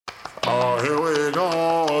Oh, here we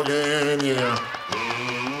go again, yeah.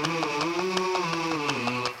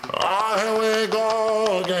 Oh, here we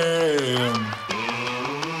go again.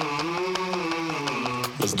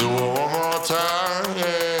 Let's do it one more time,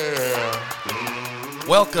 yeah.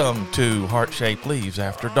 Welcome to Heart Shaped Leaves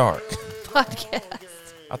After Dark podcast.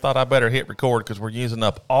 I thought I better hit record because we're using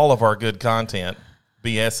up all of our good content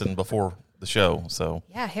BSing before the show. So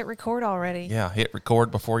Yeah, hit record already. yeah, hit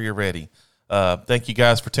record before you're ready. Thank you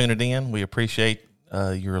guys for tuning in. We appreciate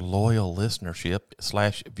your loyal listenership /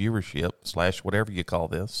 viewership / whatever you call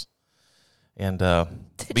this. And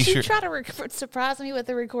Did you try to surprise me with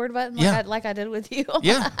the record button like I did with you?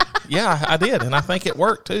 yeah, I did, and I think it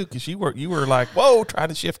worked too because you were like, "Whoa!" Trying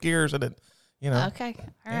to shift gears, and it, Okay,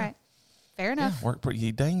 all right, fair enough. Worked pretty.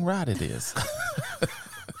 You dang right it is.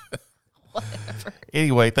 Whatever.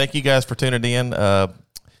 Anyway, thank you guys for tuning in.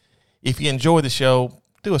 If you enjoy the show,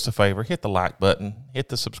 do us a favor, hit the like button, hit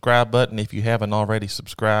the subscribe button if you haven't already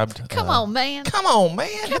subscribed. Come on, man. Come on,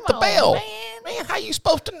 man. Hit the bell. Man, how you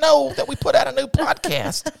supposed to know that we put out a new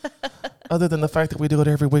podcast? Other than the fact that we do it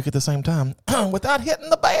every week at the same time without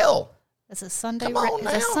hitting the bell. It's a Sunday. Come on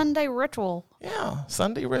it's a Sunday ritual. Yeah,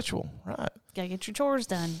 Sunday ritual, right? Gotta get your chores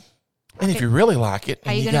done. And if you really like it,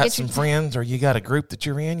 and you you gonna got get some your friends or you got a group that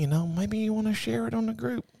you're in, maybe you want to share it on the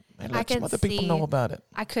group and let some other people know about it.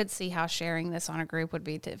 I could see how sharing this on a group would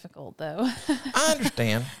be difficult, though. I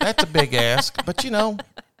understand. That's a big ask, but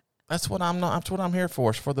that's what I'm here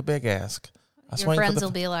for. Is for the big ask. Your friends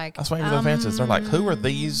will be like, I swing for the fences. They're like, who are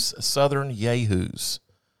these Southern yahoos?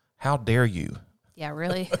 How dare you? Yeah,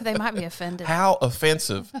 really? They might be offended. How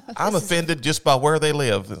offensive. I'm offended just by where they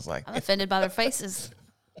live. It's like I'm offended by their faces.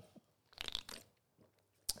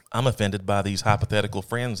 I'm offended by these hypothetical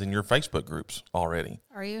friends in your Facebook groups already.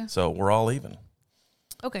 Are you? So we're all even.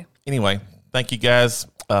 Okay. Anyway, thank you guys.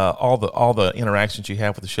 All the interactions you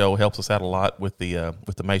have with the show helps us out a lot with the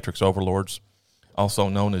Matrix Overlords, also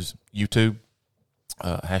known as YouTube.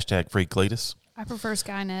 # Free Cletus. I prefer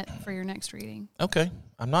Skynet for your next reading. Okay.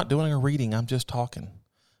 I'm not doing a reading. I'm just talking.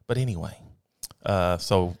 But anyway,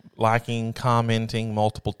 so liking, commenting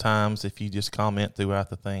multiple times. If you just comment throughout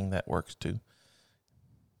the thing, that works too.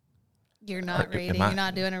 You're not reading. You're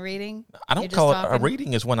not doing a reading. I don't call it a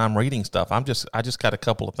reading. Is when I'm reading stuff. I just got a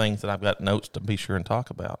couple of things that I've got notes to be sure and talk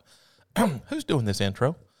about. Who's doing this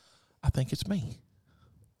intro? I think it's me.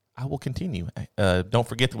 I will continue. Don't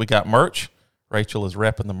forget that we got merch. Rachel is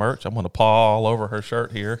repping the merch. I'm going to paw all over her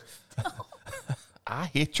shirt here. I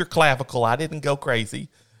hit your clavicle. I didn't go crazy.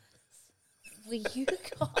 Will you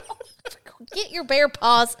go? Get your bear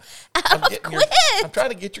paws out of Quit. I'm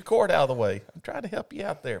trying to get your cord out of the way. I'm trying to help you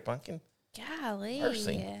out there, Pumpkin. Golly.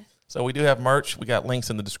 Mercy. So we do have merch. We got links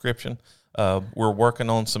in the description. We're working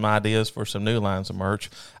on some ideas for some new lines of merch.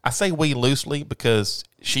 I say we loosely because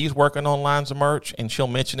she's working on lines of merch, and she'll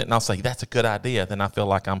mention it, and I'll say, that's a good idea. Then I feel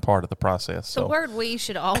like I'm part of the process. So. The word we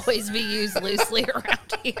should always be used loosely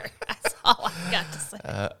around here. That's all I've got to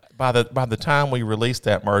say. By the time we release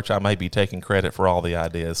that merch, I may be taking credit for all the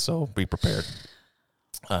ideas, so be prepared.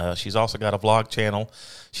 She's also got a vlog channel.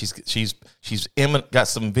 She's got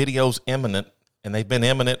some videos imminent, and they've been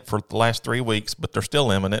imminent for the last 3 weeks, but they're still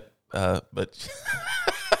imminent. But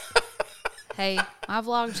hey, my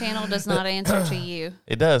vlog channel does not answer to you.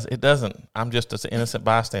 It doesn't. I'm just an innocent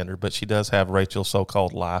bystander, but she does have Rachel's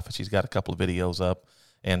so-called life, and she's got a couple of videos up,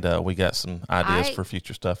 and we got some ideas for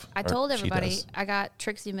future stuff. I told everybody I got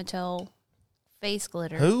Trixie Mattel face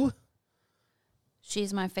glitter. Who?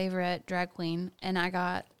 She's my favorite drag queen, and I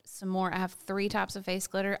got some more. I have 3 types of face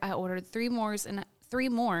glitter. I ordered 3 more,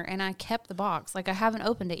 and I kept the box. Like, I haven't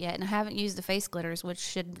opened it yet, and I haven't used the face glitters, which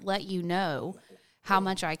should let you know how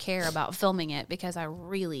much I care about filming it, because I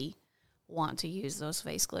really want to use those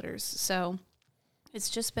face glitters. So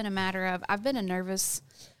it's just been a matter of, I've been a nervous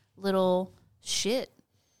little shit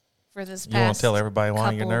for this past. You want to tell everybody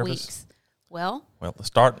why you're nervous? Weeks. Well,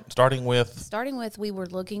 starting with we were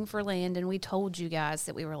looking for land, and we told you guys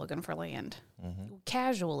that we were looking for land. Mm-hmm.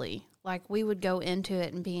 Casually. Like, we would go into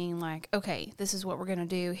it and being like, okay, this is what we're going to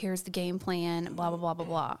do. Here's the game plan, blah, blah, blah, blah,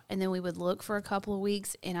 blah. And then we would look for a couple of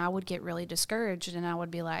weeks, and I would get really discouraged, and I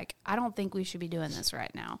would be like, I don't think we should be doing this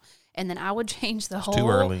right now. And then I would change the whole. Too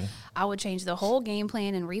early. I would change the whole game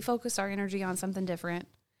plan and refocus our energy on something different.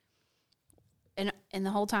 And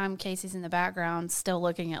the whole time, Casey's in the background still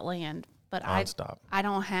looking at land. But I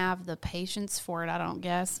don't have the patience for it, I don't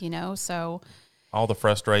guess, so. All the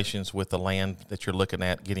frustrations with the land that you're looking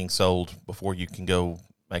at getting sold before you can go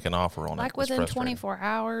make an offer on it. Like within 24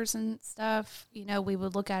 hours and stuff, we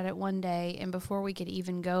would look at it one day, and before we could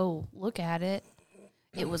even go look at it,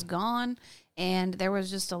 It was gone, and there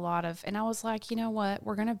was just a lot of, and I was like, you know what?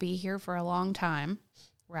 We're going to be here for a long time,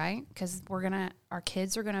 right? Because our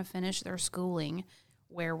kids are going to finish their schooling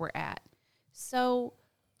where we're at. So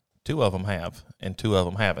 2 of them have, and 2 of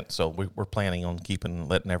them haven't. So we're planning on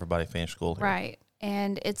letting everybody finish school here. right.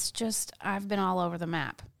 And it's just, I've been all over the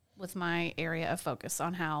map with my area of focus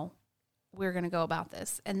on how we're going to go about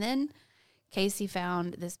this. And then Casey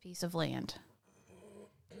found this piece of land.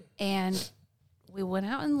 And we went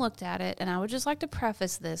out and looked at it. And I would just like to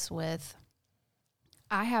preface this with,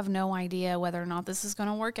 I have no idea whether or not this is going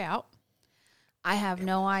to work out. I have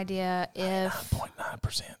no idea if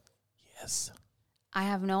 9.9%. Yes. I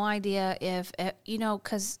have no idea if,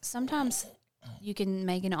 because sometimes you can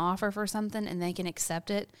make an offer for something and they can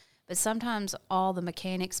accept it, but sometimes all the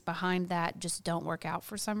mechanics behind that just don't work out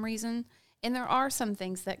for some reason. And there are some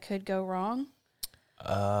things that could go wrong.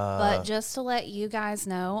 But just to let you guys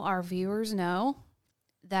know, our viewers know,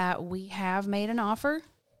 that we have made an offer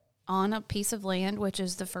on a piece of land, which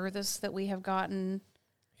is the furthest that we have gotten.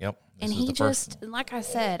 Yep. And he just, like I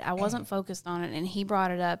said, I wasn't focused on it, and he brought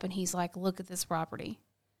it up, and he's like, look at this property.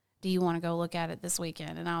 Do you want to go look at it this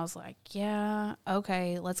weekend? And I was like, yeah,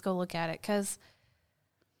 okay, let's go look at it. Because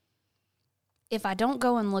if I don't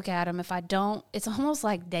go and look at them, it's almost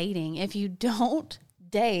like dating. If you don't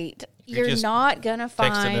date, you're not going to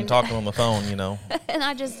find. Texting and talking on the phone,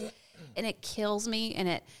 and it kills me, and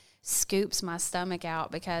it scoops my stomach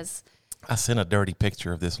out because I sent a dirty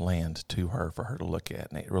picture of this land to her for her to look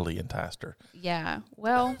at, and it really enticed her. Yeah,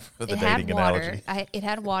 well, For the it had dating water. analogy. It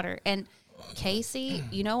had water. And Casey,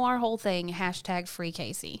 our whole thing, #free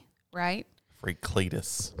Casey, right? Free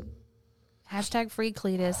Cletus. #free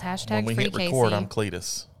Cletus, When we #free hit Casey. record, I'm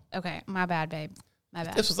Cletus. Okay, my bad, babe. My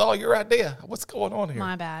bad. This was all your idea. What's going on here?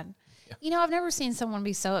 My bad. I've never seen someone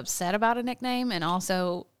be so upset about a nickname and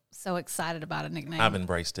also so excited about a nickname. I've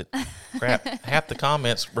embraced it. Crap. Half the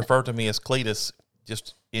comments refer to me as Cletus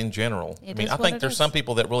just in general. It I is what think it there's is. some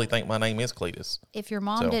people that really think my name is Cletus. If your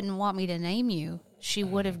mom So- didn't want me to name you, she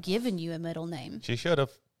would have given you a middle name. She should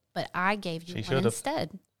have. But I gave you She one should have.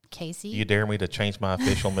 instead. Casey. You dare me to change my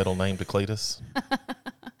official middle name to Cletus?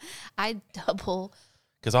 I double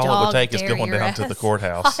Because all it would dog take is dare going your down to the ass.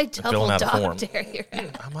 courthouse I and double filling out a dog form. dare your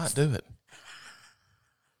ass. I might do it.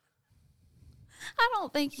 I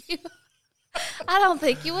don't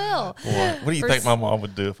think you will. Boy, what do you For think my mom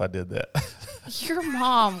would do if I did that? Your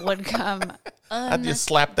mom would come I'd just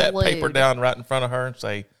slap that paper unglued. down right in front of her and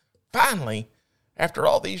say, finally, after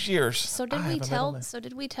all these years. So I did have we a middle tell? name." So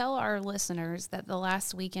did we tell our listeners that the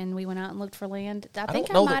last weekend we went out and looked for land? I think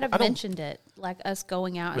don't I know might that- have I don't- mentioned it, like us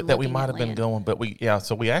going out and that we looking might at have been land. going, but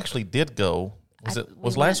so we actually did go. Was we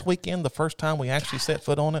last went. weekend the first time we actually set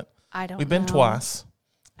foot on it? I don't. We've been know. twice.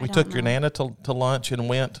 We I took don't your know. Nana to lunch and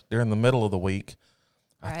went during the middle of the week.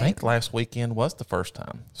 I Right. think last weekend was the first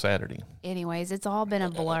time, Saturday. Anyways, it's all been a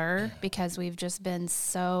blur because we've just been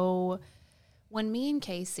so. When me and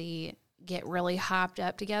Casey get really hyped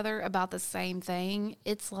up together about the same thing,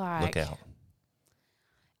 it's like. Look out.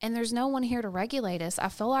 And there's no one here to regulate us. I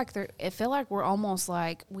feel like we're almost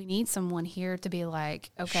like we need someone here to be like,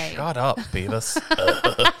 okay, Shut up, Beavis.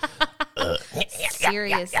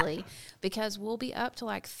 seriously, because we'll be up to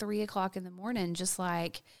like 3:00 in the morning, just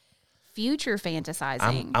like future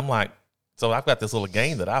fantasizing. I'm like, so I've got this little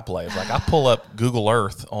game that I play. It's like I pull up Google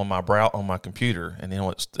Earth on my computer, and then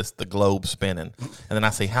it's the globe spinning, and then I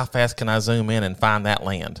see how fast can I zoom in and find that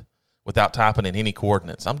land without typing in any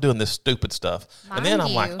coordinates. I'm doing this stupid stuff, and then Mind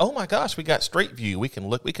I'm like, you- oh my gosh, we got Street View. We can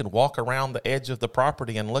walk around the edge of the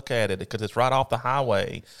property and look at it because it's right off the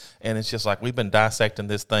highway, and it's just like we've been dissecting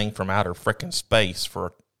this thing from outer freaking space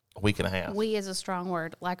for a week and a half. We is a strong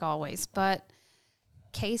word, like always, but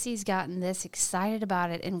Casey's gotten this excited about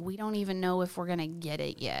it, and we don't even know if we're gonna get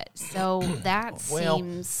it yet. So that Well,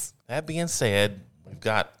 seems That being said, we've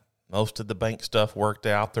got most of the bank stuff worked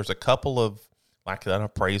out. There's a couple of like an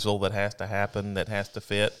appraisal that has to happen that has to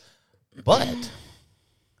fit, but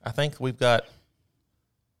I think we've got.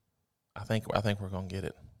 I think we're gonna get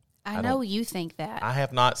it. I know you think that. I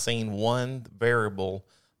have not seen one variable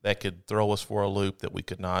that could throw us for a loop that we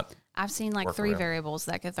could not. I've seen like work 3 around. variables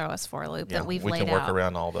that could throw us for a loop Yeah, that we've we laid can work out.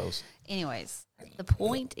 around all those. Anyways, the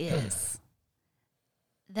point is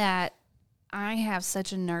that I have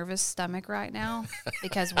such a nervous stomach right now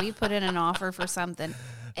because we put in an offer for something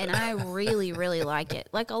and I really, really like it.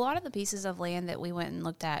 Like a lot of the pieces of land that we went and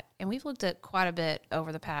looked at, and we've looked at quite a bit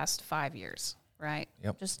over the past 5 years, right?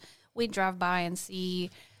 Yep. Just we'd drive by and see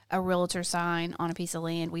a realtor sign on a piece of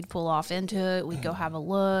land. We'd pull off into it. We'd go have a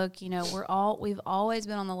look. We've always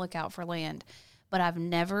been on the lookout for land, but I've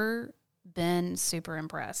never been super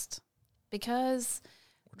impressed because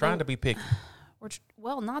We're trying to be picky.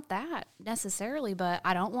 Well, not that necessarily, but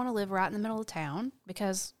I don't want to live right in the middle of town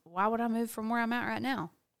because why would I move from where I'm at right now?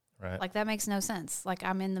 Right. Like, that makes no sense. Like,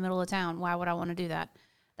 I'm in the middle of town. Why would I want to do that?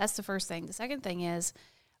 That's the first thing. The second thing is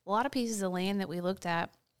a lot of pieces of land that we looked at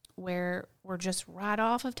where we're just right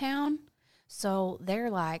off of town. So they're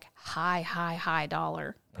like high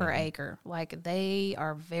dollar per acre. Like, they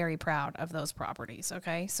are very proud of those properties.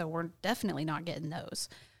 Okay. So we're definitely not getting those.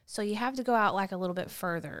 So you have to go out like a little bit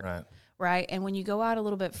further. Right. Right. And when you go out a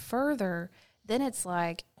little bit further, then it's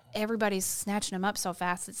like everybody's snatching them up so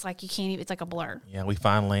fast. It's like you can't even, it's like a blur. Yeah, we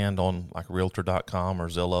find land on like Realtor.com or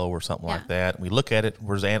Zillow or something like that. We look at it.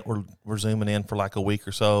 We're zooming in for like a week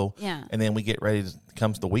or so. Yeah. And then we get ready.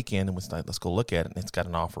 Comes the weekend, and we say, let's go look at it. And it's got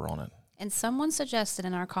an offer on it. And someone suggested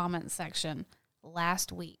in our comment section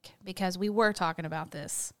last week, because we were talking about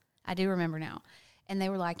this. I do remember now. And they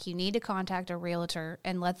were like, you need to contact a realtor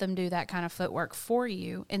and let them do that kind of footwork for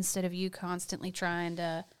you instead of you constantly trying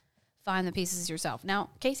to find the pieces yourself. Now,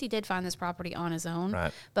 Casey did find this property on his own,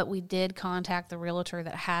 Right. but we did contact the realtor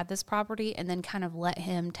that had this property and then kind of let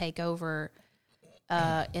him take over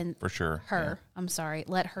For sure.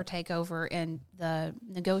 let her take over in the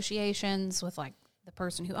negotiations with like the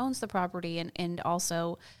person who owns the property and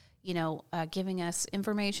also, giving us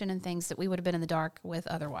information and things that we would have been in the dark with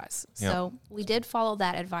otherwise. Yep. So we did follow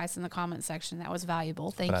that advice in the comment section. That was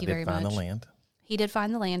valuable. Thank you very much. I did find the land. He did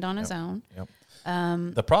find the land on his own.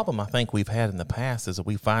 Yep. The problem I think we've had in the past is that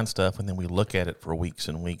we find stuff and then we look at it for weeks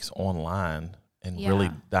and weeks online and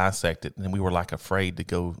really dissect it. And then we were like afraid to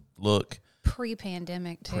go look.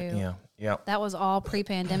 Pre-pandemic too. Yeah. That was all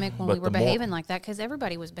pre-pandemic when But we were the behaving like that because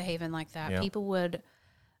everybody was behaving like that. Yeah.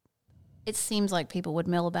 It seems like people would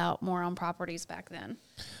mill about more on properties back then.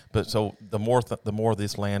 But so the more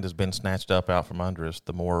this land has been snatched up out from under us,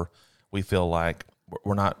 the more we feel like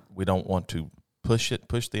we don't want to push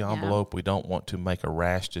the envelope. Yeah. We don't want to make a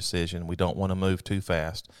rash decision. We don't want to move too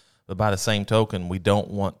fast. But by the same token, we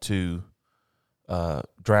don't want to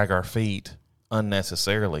drag our feet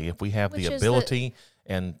unnecessarily. If we have the ability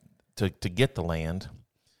and to get the land,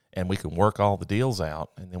 and we can work all the deals out,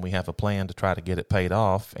 and then we have a plan to try to get it paid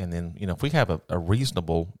off, and then if we have a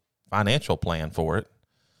reasonable financial plan for it,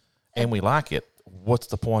 and we like it, what's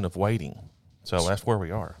the point of waiting? So that's where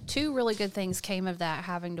we are. Two really good things came of that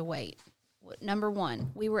having to wait. Number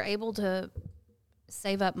one, we were able to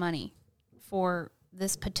save up money for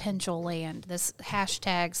this potential land. This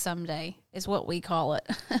hashtag someday is what we call it.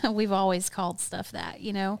 We've always called stuff that,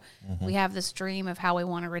 Mm-hmm. We have this dream of how we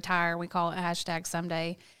want to retire. We call it hashtag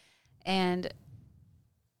someday. And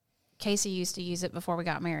Casey used to use it before we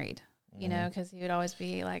got married, because he would always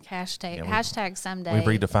be like hashtag someday.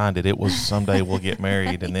 We redefined it. It was someday we'll get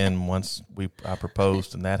married. And then once I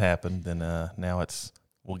proposed and that happened, then now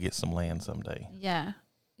we'll get some land someday. Yeah.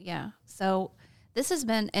 Yeah. So this has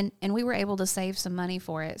been, and we were able to save some money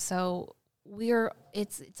for it. So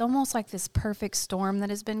it's almost like this perfect storm that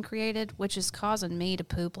has been created, which is causing me to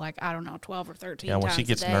poop 12 or 13 times Yeah, when she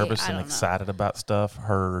gets nervous and excited know. About stuff,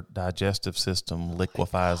 her digestive system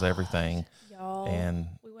liquefies everything. Y'all, and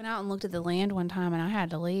we went out and looked at the land one time and I had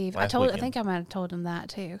to leave. I think I might have told him that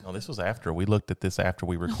too. No, this was after. We looked at this after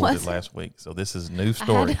we recorded last week. So this is a new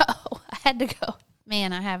story. I had to go.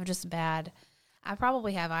 Man, I have just bad. I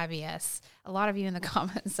probably have IBS. A lot of you in the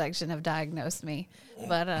comment section have diagnosed me.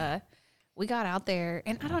 But we got out there,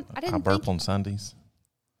 and I burp on Sundays.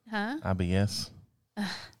 Huh? IBS.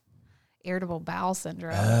 Irritable bowel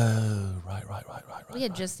syndrome. Oh, right. We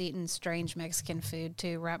had just eaten strange Mexican food,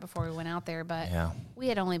 too, right before we went out there. But we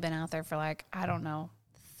had only been out there for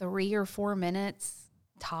 3 or 4 minutes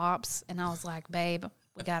tops. And I was like, babe,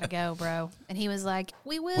 we got to go, bro. And he was like,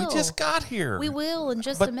 we will. We just got here. We will in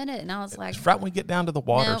just a minute. And I was like, right when we get down to the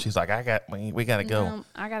water, nope. She's like, we got to go. No,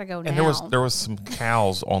 I got to go now. And there was some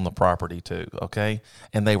cows on the property too, okay?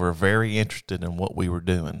 And they were very interested in what we were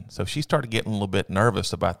doing. So she started getting a little bit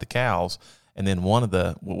nervous about the cows. And then one of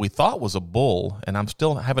what we thought was a bull, and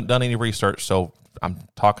haven't done any research, so I'm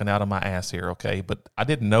talking out of my ass here, okay? But I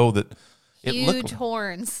didn't know that it huge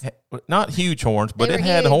horns. Not huge horns, but it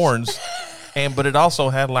had horns. But it also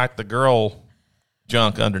had the girl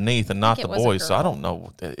junk underneath and not the boys. So I don't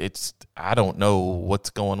know. I don't know what's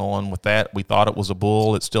going on with that. We thought it was a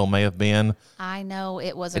bull. It still may have been. I know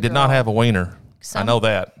it was. It did not have a wiener. I know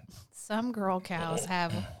that. Some girl cows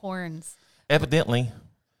have horns. Evidently.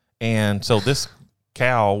 And so this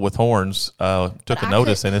cow with horns took a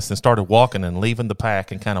notice in us and started walking and leaving the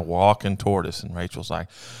pack and kind of walking toward us. And Rachel's like,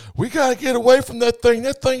 we got to get away from that thing.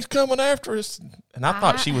 That thing's coming after us. And I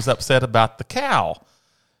thought she was upset about the cow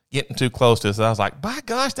getting too close to us. I was like, by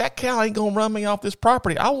gosh, that cow ain't going to run me off this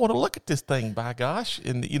property. I want to look at this thing, by gosh.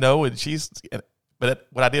 And, but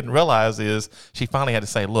what I didn't realize is she finally had to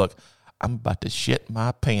say, look, I'm about to shit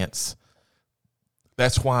my pants.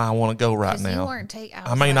 That's why I want to go right now.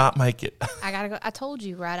 I may not make it. I gotta go. I told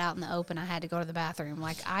you right out in the open I had to go to the bathroom.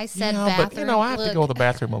 Like I said, bathroom. But I have to go to the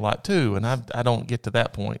bathroom a lot too, and I don't get to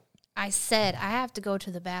that point. I said I have to go to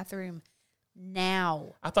the bathroom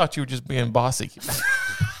now. I thought you were just being bossy.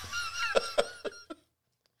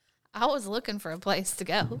 I was looking for a place to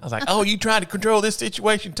go. I was like, oh, you trying to control this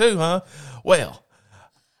situation too, huh? Well.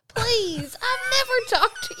 Please, I've never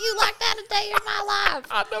talked to you like that a day in my life.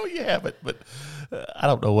 I know you haven't, but I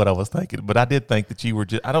don't know what I was thinking. But I did think that you were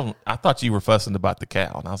just, I thought you were fussing about the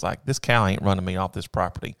cow. And I was like, this cow ain't running me off this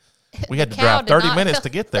property. We had to drive 30 minutes to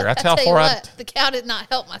get there. That's how far the cow did not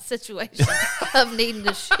help my situation of needing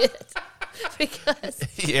to shit. Because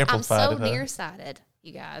I'm so nearsighted,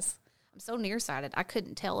 you guys. I'm so nearsighted. I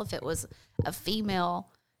couldn't tell if it was a female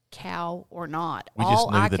cow or not.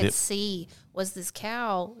 All I could see was this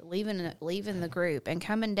cow leaving the group and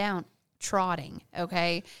coming down trotting,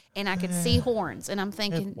 okay? And I could see horns, and I'm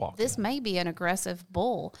thinking this may be an aggressive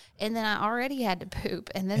bull. And then I already had to poop,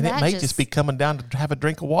 and then it may just be coming down to have a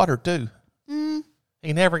drink of water too. He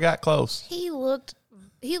never got close.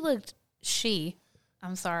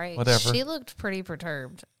 I'm sorry. Whatever. She looked pretty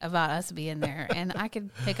perturbed about us being there, and I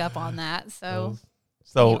could pick up on that. So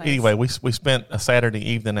anyway, we spent a Saturday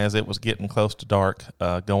evening as it was getting close to dark,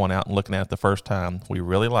 going out and looking at it the first time. We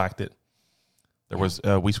really liked it. There was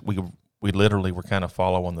we literally were kind of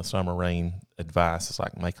following the Summer Rain advice. It's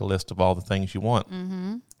like make a list of all the things you want.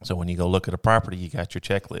 Mm-hmm. So when you go look at a property, you got your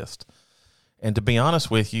checklist. And to be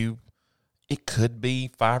honest with you, it could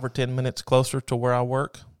be 5 or 10 minutes closer to where I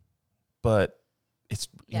work, but it's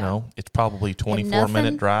it's probably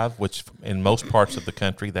 24-minute drive, which in most parts of the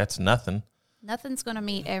country that's nothing. Nothing's going to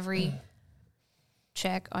meet every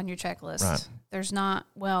check on your checklist. Right. There's not,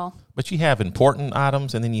 But you have important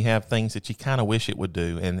items, and then you have things that you kind of wish it would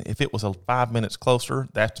do. And if it was 5 minutes closer,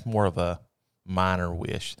 that's more of a minor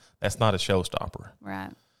wish. That's not a showstopper.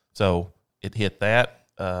 Right. So it hit that,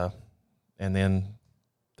 and then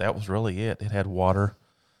that was really it. It had water,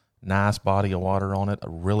 nice body of water on it, a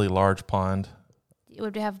really large pond. It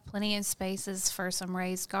would have plenty of spaces for some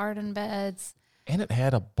raised garden beds. And it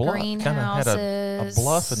had a bluff, kind of had a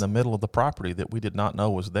bluff in the middle of the property that we did not know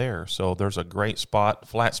was there. So there's a great spot,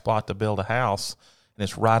 flat spot to build a house, and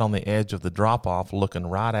it's right on the edge of the drop-off, looking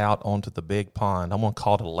right out onto the big pond. I'm going to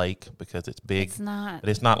call it a lake because it's big. It's not. But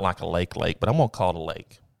it's not like a lake, but I'm going to call it a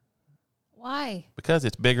lake. Why? Because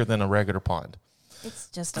it's bigger than a regular pond. It's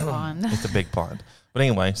just a pond. It's a big pond. But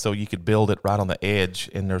anyway, so you could build it right on the edge,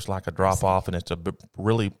 and there's like a drop-off, and it's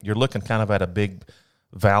you're looking kind of at a big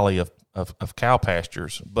valley of cow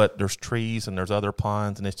pastures, but there's trees and there's other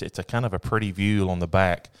ponds, and it's a kind of a pretty view on the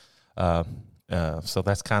back. So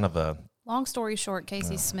that's kind of a... Long story short,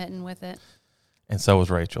 Casey's smitten with it. And so was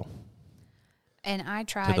Rachel. And I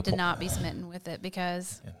tried to not be smitten with it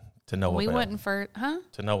because... To know we went first,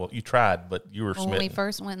 To know you tried, but you were smitten. When we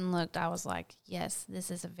first went and looked, I was like, yes, this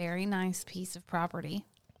is a very nice piece of property.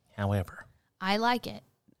 However, I like it.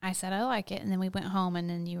 I said I like it, and then we went home, and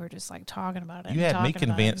then you were just like talking about it. You had me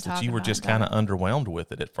convinced that you were just kind of underwhelmed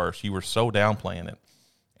with it at first. You were so downplaying it,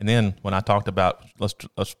 and then when I talked about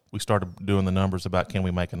we started doing the numbers about can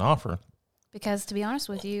we make an offer? Because to be honest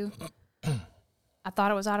with you, I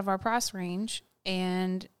thought it was out of our price range,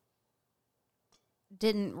 and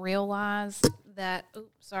didn't realize that.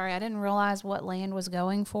 I didn't realize what land was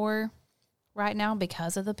going for right now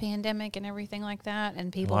because of the pandemic and everything like that,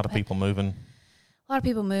 and a lot of people moving. A lot of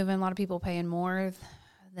people moving, a lot of people paying more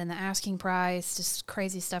than the asking price, just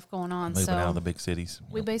crazy stuff going on. Moving out of the big cities.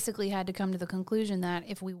 We basically had to come to the conclusion that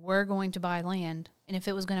if we were going to buy land, and if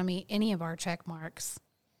it was going to meet any of our check marks,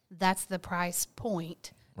 that's the price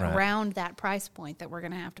point, around that price point that we're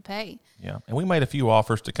going to have to pay. Yeah, and we made a few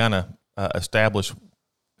offers to kind of establish,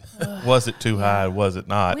 was it too high, was it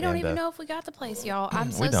not? We don't even know if we got the place, y'all.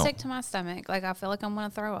 I'm so sick to my stomach. Like, I feel like I'm going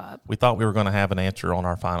to throw up. We thought we were going to have an answer on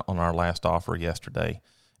our last offer yesterday,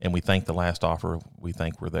 and we think the last offer, we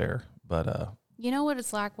think we're there. But you know what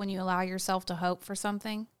it's like when you allow yourself to hope for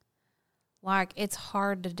something? Like, it's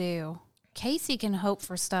hard to do. Casey can hope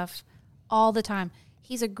for stuff all the time.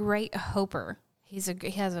 He's a great hoper. He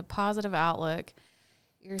has a positive outlook.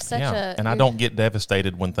 You're such and I don't get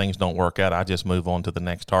devastated when things don't work out. I just move on to the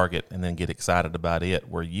next target and then get excited about it.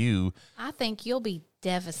 I think you'll be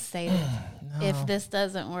devastated if this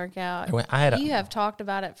doesn't work out. You have talked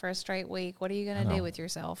about it for a straight week. What are you going to do with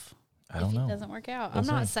yourself? I don't know. If it doesn't work out. We'll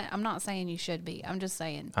I'm not saying you should be. I'm just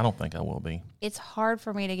saying I don't think I will be. it's hard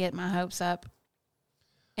for me to get my hopes up.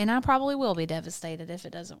 And I probably will be devastated if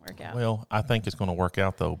it doesn't work out. Well, I think it's going to work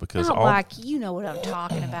out though because Not like you know what I'm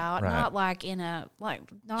talking about. Right. Not like in a like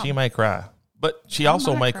not she may cry, but she I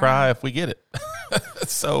also might may cry. cry if we get it.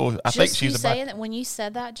 So I think just she's you about saying that when you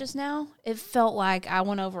said that just now, it felt like I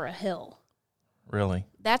went over a hill. really.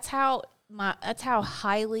 That's how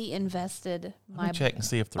highly invested Let my me check and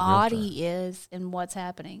see if the body is in what's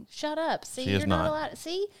happening. Shut up. See, She is you're not not. allowed.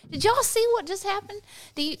 See, did y'all see what just happened?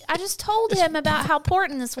 I just told him about how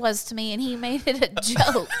important this was to me, and he made it a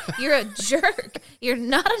joke. You're a jerk. You're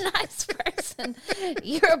not a nice person.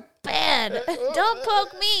 You're bad. Don't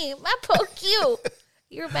poke me. I poke you.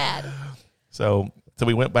 You're bad. So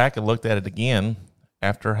we went back and looked at it again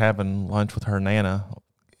after having lunch with her Nana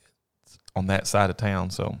on that side of town.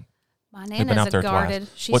 So My been Nana's out there twice. guarded.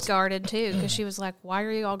 She's What's- guarded too because she was like, "Why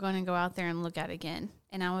are you all going to go out there and look at it again?"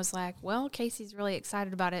 And I was like, "Well, Casey's really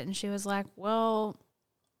excited about it." And she was like, "Well,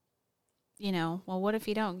 what if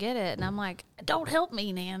you don't get it?" And I'm like, "Don't help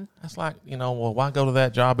me, Nan." that's like, well, why go to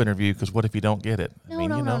that job interview? Because what if you don't get it?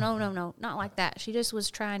 No, not like that. She just was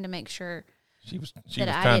trying to make sure She was That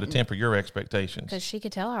I trying to didn't- temper your expectations. because she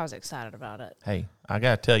could tell I was excited about it. Hey, I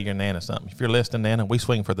got to tell your Nana something. If you're listening, Nana, we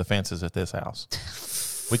swing for the fences at this house.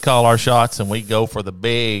 We call our shots and we go for the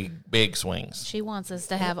big, big swings. She wants us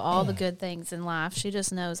to have all the good things in life. She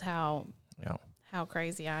just knows how Yeah.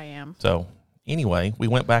 crazy I am. So anyway, we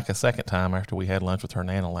went back a second time after we had lunch with her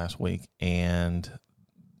Nana last week, and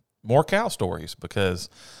more cow stories because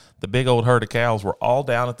the big old herd of cows were all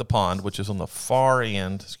down at the pond, which is on the far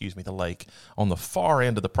end, the lake, on the far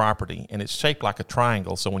end of the property, and it's shaped like a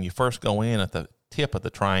triangle. So when you first go in at the tip of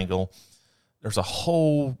the triangle, there's a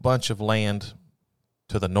whole bunch of land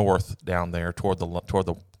to the north down there toward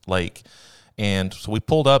the lake. And so we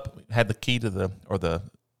pulled up, had the key to the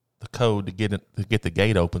code to get the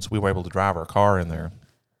gate open, so we were able to drive our car in there,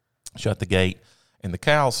 shut the gate, and the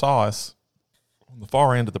cows saw us on the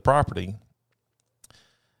far end of the property,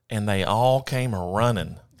 and they all came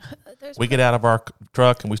running. We get out of our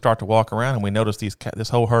truck and we start to walk around, and we notice this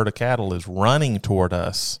whole herd of cattle is running toward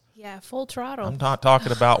us. Yeah, full throttle. I'm not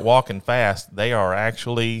talking about walking fast. They are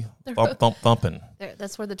actually thumping.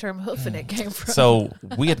 That's where the term hoofing it came from. So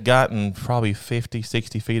we had gotten probably 50,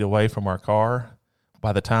 60 feet away from our car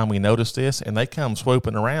by the time we noticed this, and they come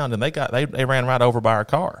swooping around, and they ran right over by our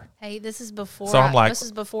car. Hey, this is before. So I'm like- this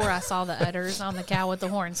is before I saw the udders on the cow with the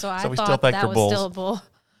horn. So I So we thought still think that they're was bulls. still a bull.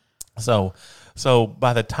 So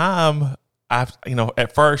by the time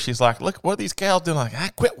at first she's like, "Look, what are these cows doing?" Like, I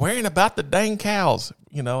quit worrying about the dang cows.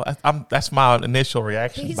 That's my initial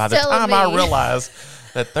reaction. He's By the telling time I me. realized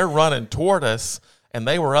that they're running toward us, and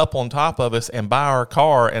they were up on top of us and by our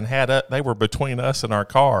car, and they were between us and our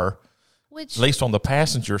car. Which At least on the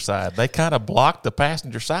passenger side, they kind of blocked the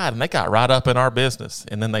passenger side, and they got right up in our business.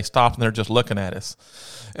 And then they stopped, and they're just looking at us.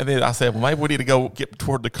 And then I said, "Well, maybe we need to go get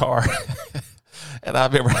toward the car." And I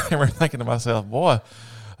remember thinking to myself, "Boy,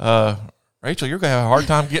 Rachel, you're going to have a hard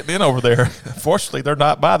time getting in over there." Fortunately, they're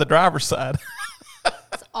not by the driver's side.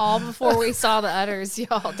 all before we saw the udders,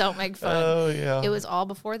 y'all. Don't make fun. Oh, yeah. It was all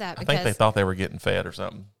before that I because, think they thought they were getting fed or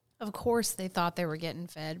something. of course, they thought they were getting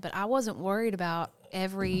fed. But I wasn't worried about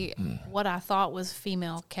what I thought was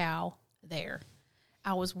female cow there.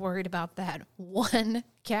 I was worried about that one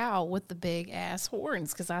cow with the big ass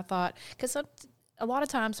horns because a lot of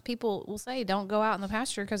times people will say don't go out in the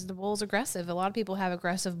pasture because the bull's aggressive. A lot of people have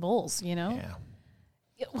aggressive bulls, Yeah.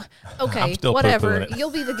 Okay, I'm still whatever. poo-pooing it.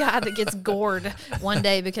 You'll be the guy that gets gored one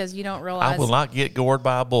day because you don't realize. I will not get gored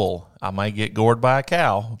by a bull. I may get gored by a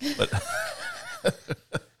cow, but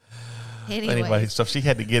anyway, so she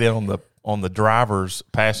had to get in on the driver's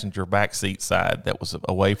passenger back seat side that was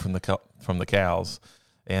away from the cows,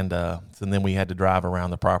 and then we had to drive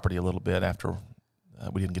around the property a little bit after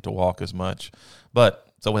we didn't get to walk as much. But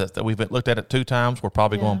so we've looked at it 2 times. We're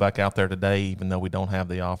probably going back out there today, even though we don't have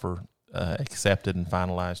the offer accepted and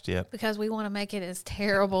finalized yet. because we want to make it as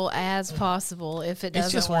terrible as possible if it doesn't.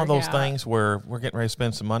 It's just one of work those out. things where we're getting ready to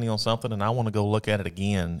spend some money on something, and I want to go look at it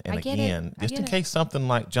again and I get it. again, I just get in it. case something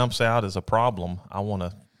like jumps out as a problem. I want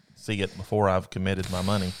to see it before I've committed my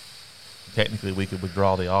money. Technically, we could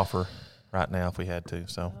withdraw the offer right now if we had to.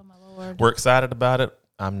 So Oh, my Lord. we're excited about it.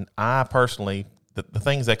 I personally, the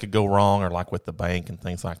things that could go wrong are like with the bank and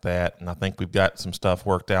things like that, and I think we've got some stuff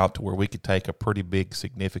worked out to where we could take a pretty big,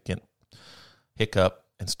 significant hiccup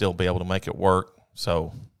and still be able to make it work.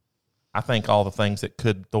 So I think all the things that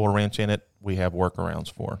could throw a wrench in it, we have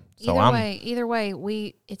workarounds for. So Either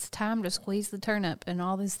way, it's time to squeeze the turnip and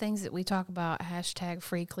all these things that we talk about. #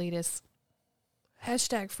 free Cletus.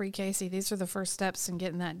 Hashtag free Casey. These are the first steps in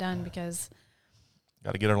getting that done because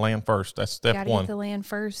Got to get our land first. That's step got to one. get the land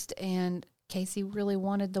first. And Casey really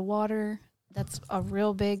wanted the water. That's a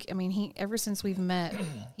real big. I mean, he ever since we've met,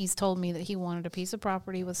 he's told me that he wanted a piece of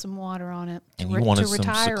property with some water on it. And you wanted some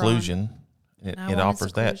retire on. seclusion. And I It wanted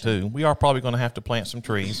offers that seclusion. too. We are probably going to have to plant some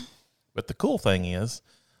trees, but the cool thing is,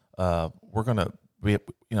 we're going to be,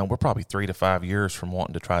 we're probably 3 to 5 years from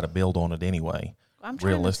wanting to try to build on it anyway. I'm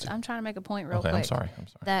trying realistic. I'm trying to make a point real Okay, quick. I'm sorry.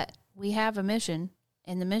 That we have a mission,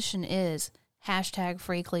 and the mission is hashtag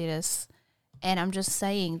free Cletus. And I'm just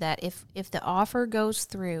saying that if the offer goes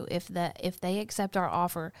through, if they accept our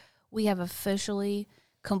offer, we have officially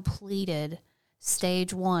completed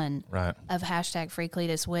stage 1 Right. of hashtag free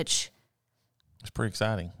Cletus, which It's pretty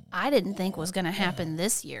exciting. I didn't think was going to happen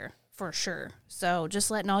this year for sure. So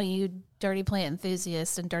just letting all you dirty plant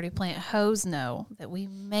enthusiasts and dirty plant hoes know that we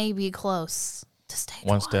may be close to stage 1.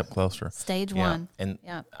 One step closer. Stage Yeah. 1. And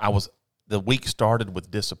Yeah. the week started with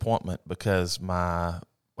disappointment because when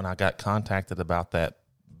I got contacted about that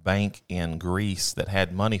bank in Greece that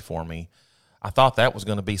had money for me, I thought that was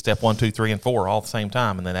going to be step 1, 2, 3, and 4 all at the same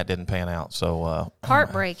time, and then that didn't pan out. So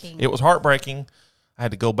Heartbreaking. it was heartbreaking. I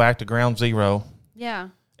had to go back to ground zero, Yeah.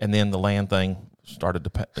 and then the land thing started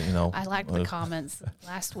to, I liked the move. comments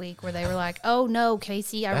last week where they were like, "Oh no,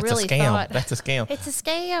 Casey, I That's really a scam. thought That's a scam. it's a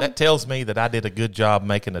scam." That tells me that I did a good job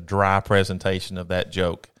making a dry presentation of that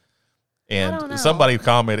joke. don't know. And somebody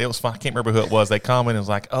commented, it was fine, I can't remember who it was. They commented, it was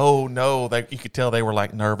like, "Oh no!" You could tell they were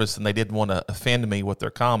like nervous and they didn't want to offend me with their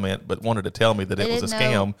comment, but wanted to tell me that They it was a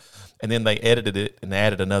didn't know. scam. And then they edited it and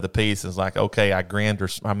added another piece. It's like, okay, I grinned or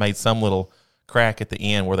I made some little crack at the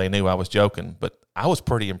end where they knew I was joking. But I was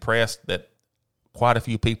pretty impressed that quite a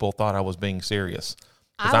few people thought I was being serious.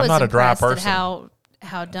 Because I I'm was not a dry impressed at person.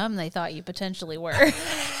 how dumb they thought you potentially were.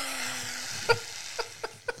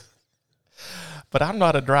 But I'm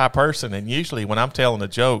not a dry person, and usually when I'm telling a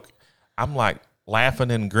joke, I'm like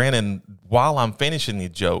laughing and grinning while I'm finishing the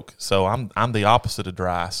joke. So I'm the opposite of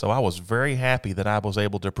dry. So I was very happy that I was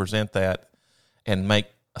able to present that and make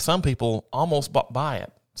some people almost buy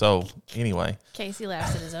it. So anyway, Casey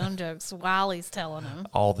laughs at his own jokes while he's telling them.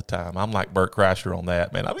 all the time, I'm like Bert Kreischer on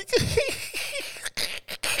that, man. I mean,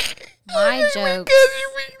 My jokes.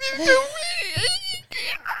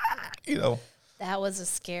 That was a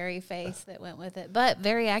scary face that went with it, but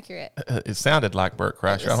very accurate. It sounded like Bert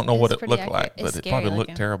Kreischer. I don't know It's what it pretty looked accurate. like, It's but it scary probably looked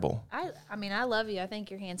looking. terrible. I mean, I love you. I think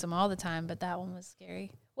you're handsome all the time, but that one was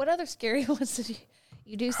scary. What other scary ones did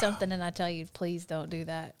you do something and I tell you, please don't do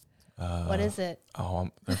that? What is it? Oh,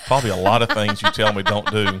 there's probably a lot of things you tell me don't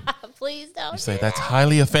do. Please don't. You say that's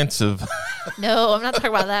highly offensive. No, I'm not talking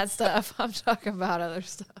about that stuff. I'm talking about other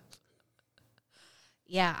stuff.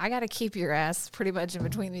 Yeah, I got to keep your ass pretty much in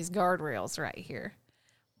between these guardrails right here.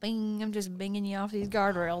 Bing, I'm just binging you off these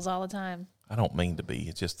guardrails all the time. I don't mean to be.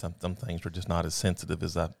 It's just some things are just not as sensitive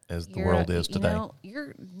as the You're- world is you today. know,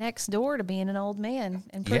 you're next door to being an old man,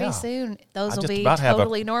 and pretty Yeah. soon those I will just be about have a-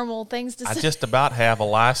 totally normal things to I say. just about have a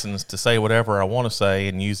license to say whatever I want to say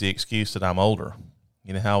and use the excuse that I'm older.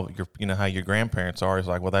 You know how your grandparents are. It's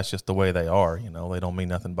like, well, that's just the way they are. They don't mean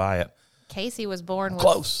nothing by it. Casey was born with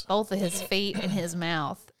Close. both of his feet in his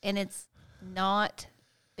mouth, and it's not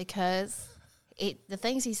because the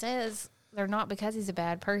things he says, they're not because he's a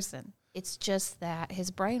bad person. It's just that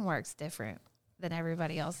his brain works different than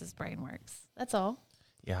everybody else's brain works. That's all.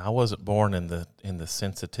 Yeah, I wasn't born in the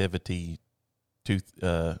sensitivity to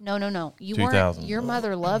No. You 2000s. weren't. Your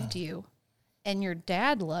mother loved you, and your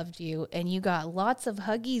dad loved you, and you got lots of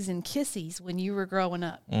huggies and kissies when you were growing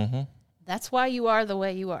up. Mm-hmm. That's why you are the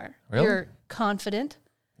way you are. Really? You're confident.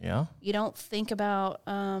 Yeah. You don't think about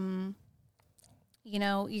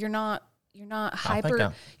you're not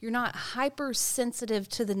hyper you're not hypersensitive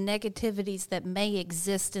to the negativities that may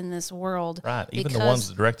exist in this world. Right. Even the ones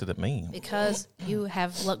directed at me. because you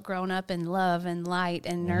have grown up in love and light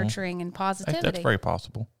and nurturing and positivity. That's very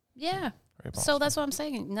possible. Yeah. Very So possible. that's what I'm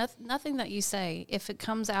saying. Nothing that you say, if it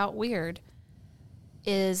comes out weird,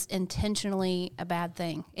 is intentionally a bad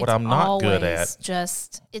thing. What I'm not good always at-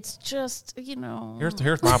 it's just,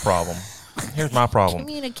 Here's my problem. Here's my problem.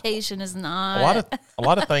 communication is not A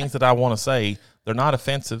lot of things that I want to say, they're not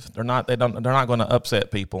offensive. They're not going to upset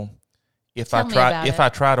people. Tell me about it. I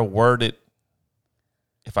try to word it,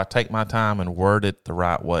 if I take my time and word it the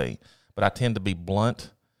right way, but I tend to be blunt.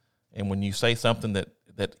 And when you say something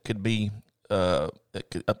that could be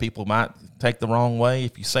people might take the wrong way,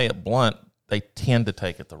 if you say it blunt, they tend to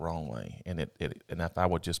take it the wrong way. And and if I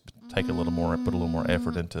would just take a little more, put a little more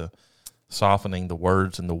effort into softening the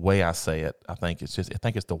words and the way I say it, I think it's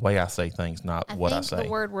the way I say things, not what I say. The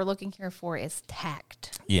word we're looking here for is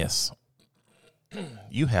tact. Yes.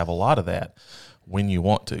 You have a lot of that when you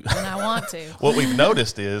want to. And I want to. What we've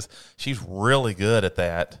noticed is she's really good at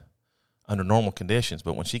that under normal conditions,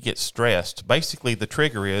 but when she gets stressed, basically the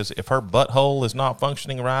trigger is if her butthole is not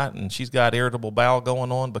functioning right and she's got irritable bowel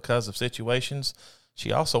going on because of situations,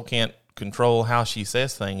 she also can't control how she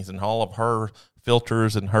says things, and all of her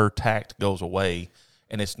filters and her tact goes away.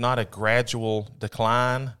 And it's not a gradual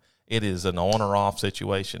decline. It is an on or off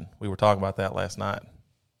situation. We were talking about that last night.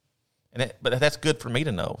 But that's good for me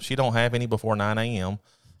to know. She don't have any before 9 a.m.,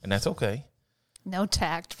 and that's okay. No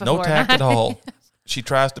tact before No tact 9 at all. She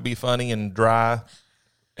tries to be funny and dry,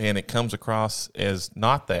 and it comes across as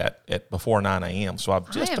not that at before 9 a.m. So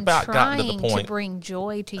I've just about gotten to the point. To bring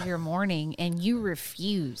joy to your morning, and you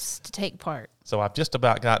refuse to take part. So I've just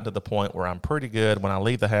about gotten to the point where I'm pretty good when I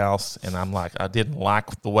leave the house, and I'm like, I didn't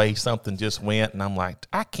like the way something just went, and I'm like,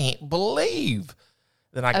 I can't believe.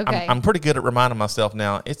 Then I'm pretty good at reminding myself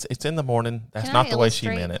now, it's in the morning. That's not the way she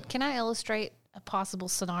meant it. Can I illustrate a possible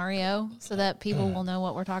scenario so that people will know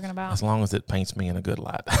what we're talking about? As long as it paints me in a good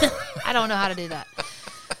light. I don't know how to do that.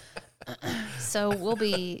 So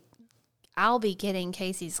I'll be getting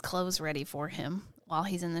Casey's clothes ready for him while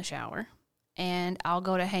he's in the shower. And I'll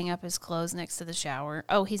go to hang up his clothes next to the shower.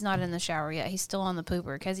 Oh, he's not in the shower yet. He's still on the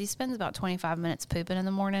pooper because he spends about 25 minutes pooping in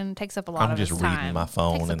the morning. Takes up a lot of his time. I'm just reading my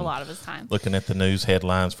phone. Takes up and a lot of his time. Looking at the news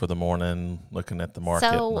headlines for the morning, looking at the market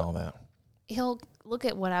and all that. He'll look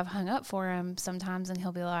at what I've hung up for him sometimes, and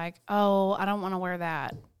he'll be like, oh, I don't want to wear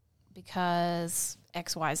that because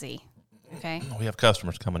XYZ. Okay? We have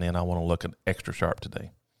customers coming in. I want to look extra sharp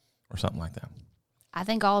today or something like that. I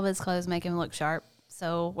think all of his clothes make him look sharp.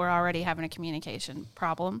 So we're already having a communication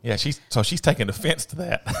problem. Yeah, she's taking offense to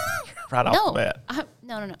that right off the bat.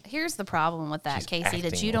 No. Here's the problem with that, Casey,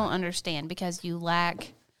 that you don't understand because you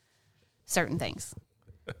lack certain things.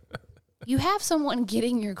 You have someone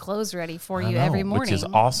getting your clothes ready for you every morning. Which is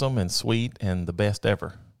awesome and sweet and the best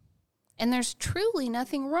ever. And there's truly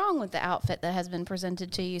nothing wrong with the outfit that has been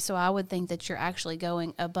presented to you. So I would think that you're actually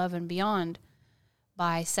going above and beyond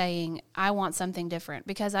by saying, I want something different.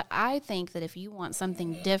 Because I think that if you want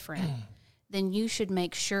something different, then you should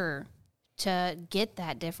make sure to get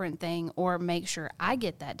that different thing or make sure I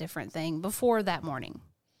get that different thing before that morning.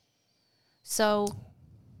 So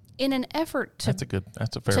in an effort to...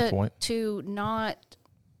 That's a fair point. To not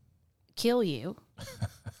kill you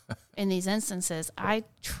in these instances, I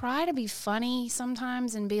try to be funny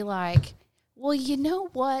sometimes and be like... Well, you know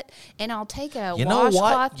what? And I'll take a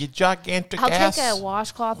washcloth. You gigantic I'll ass. take a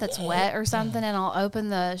washcloth that's wet or something, and I'll open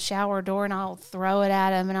the shower door and I'll throw it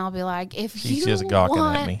at him, and I'll be like, She's just gawking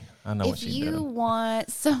at me. I know what she's doing. If you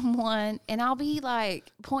want someone, and I'll be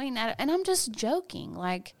like pointing at it, and I'm just joking.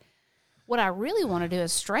 Like, what I really want to do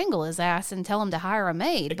is strangle his ass and tell him to hire a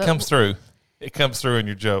maid. It comes through. It comes through in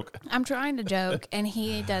your joke. I'm trying to joke, and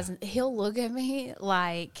he doesn't. He'll look at me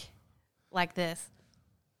like this.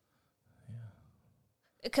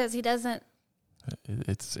 Because he doesn't.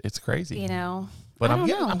 It's crazy, you know. But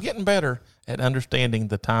I'm getting better at understanding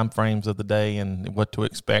the time frames of the day and what to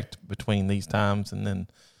expect between these times, and then,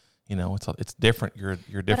 you know, it's different. You're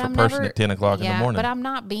a different person at 10 o'clock in the morning. But I'm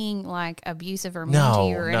not being like abusive or mean to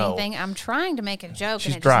you or anything. I'm trying to make a joke.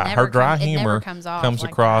 She's and it dry. Just never Her dry humor comes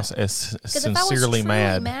across as sincerely mad. If I was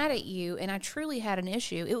truly mad at you and I truly had an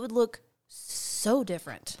issue, it would look so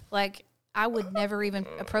different. Like, I would never even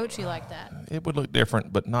approach you like that. It would look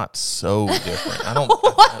different, but not so different. I don't.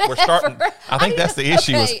 We're starting. I think that's the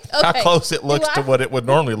issue. Is how close it looks to what it would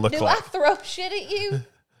normally look like. Do I throw shit at you?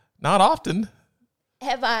 Not often.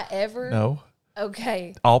 Have I ever? No.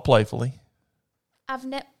 Okay. All playfully.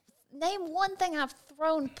 Name one thing I've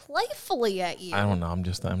thrown playfully at you. I don't know. I'm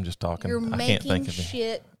just talking. You're I can't think of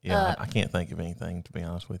shit. I can't think of anything, to be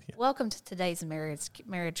honest with you. Welcome to today's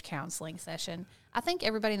marriage counseling session. I think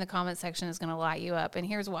everybody in the comment section is going to light you up, and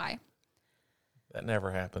here's why. That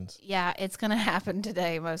never happens. Yeah, it's going to happen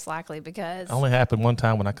today, most likely, because... It only happened one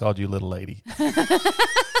time when I called you little lady.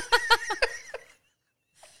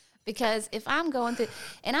 Because if I'm going through...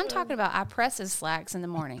 And I'm talking about I press his slacks in the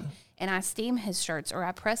morning, and I steam his shirts, or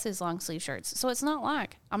I press his long sleeve shirts. So it's not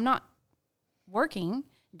like I'm not working,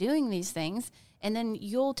 doing these things, and then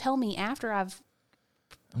you'll tell me after I've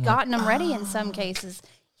gotten them ready in some cases...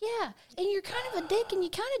 Yeah, and you're kind of a dick, and you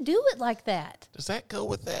kind of do it like that. Does that go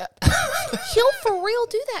with that? He'll for real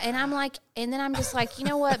do that, and I'm like, and then I'm just like, you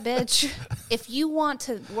know what, bitch? If you want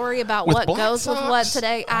to worry about what goes with what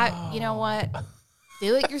today, you know what?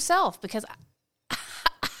 Do it yourself, because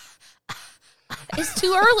it's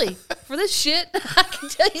too early for this shit. I can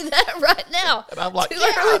tell you that right now. And I'm like, too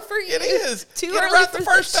early for you. It is. Too Get early right for the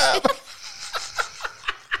first time.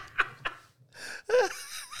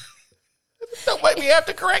 Don't we have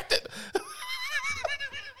to correct it.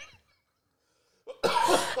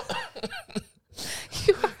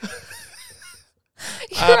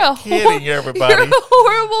 I'm kidding, everybody. You're a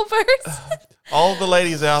horrible person. All the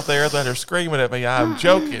ladies out there that are screaming at me, I'm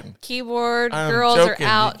joking. Keyboard I'm girls joking. are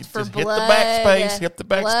out You for just blood. Hit the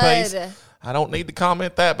backspace. Blood. I don't need to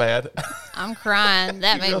comment that bad. I'm crying.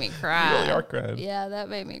 That made me You cry. really are crying. Yeah, that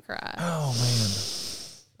made me cry. Oh,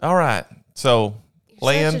 man. All right. So,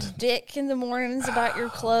 land. Such a dick in the mornings about your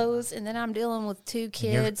clothes, and then I'm dealing with two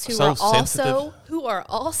kids who so are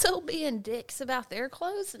also being dicks about their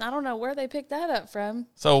clothes, and I don't know where they picked that up from.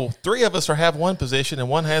 So, three of us have one position and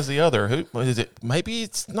one has the other. Who is it? Maybe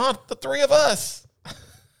it's not the three of us.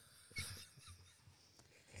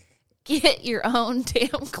 Get your own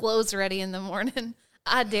damn clothes ready in the morning.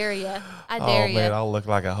 I dare you. I dare you. Oh, man, I'll look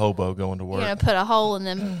like a hobo going to work. You're going to put a hole in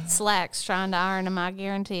them slacks trying to iron them, I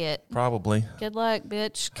guarantee it. Probably. Good luck,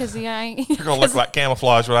 bitch, because you ain't. They're going to look like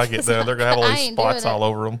camouflage when I get there. They're going to have all I these ain't spots doing all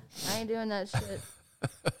over them. I ain't doing that shit.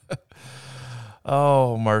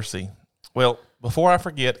 Oh, mercy. Well, before I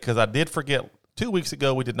forget, because I did forget, 2 weeks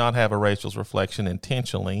ago we did not have a Rachel's Reflection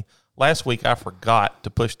intentionally. Last week I forgot to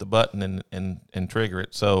push the button and trigger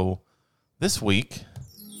it. So this week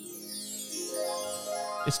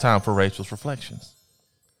it's time for Rachel's Reflections.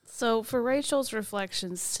 So for Rachel's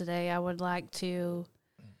Reflections today, I would like to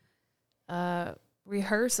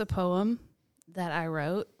rehearse a poem that I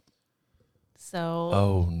wrote. So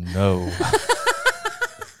Oh, no.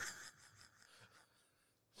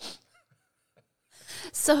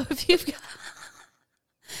 So if you've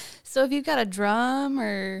got a drum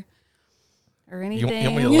or anything, You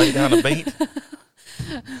want me to lay down a beat?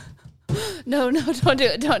 No, don't do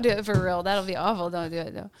it. Don't do it for real. That'll be awful. Don't do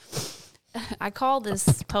it. No. I call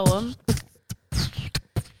this poem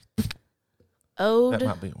Ode That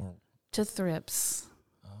might be. to Thrips.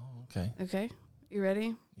 Oh, okay. Okay, you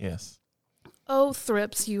ready? Yes. Oh,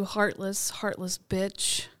 Thrips, you heartless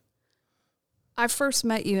bitch. I first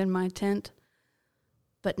met you in my tent,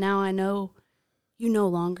 but now I know you no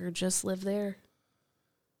longer just live there.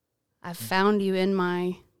 I found you in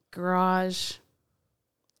my garage,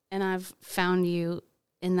 and I've found you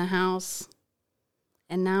in the house,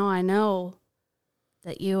 and now I know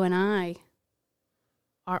that you and I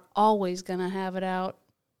are always going to have it out.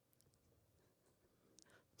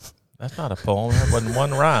 That's not a poem. That wasn't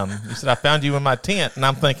one rhyme. You said, I found you in my tent, and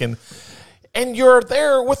I'm thinking, and you're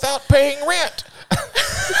there without paying rent.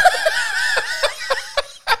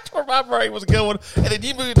 That's where my brain was going. And then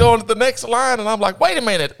you moved on to the next line, and I'm like, wait a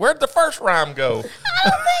minute, where'd the first rhyme go? I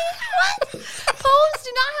don't think, what? Poems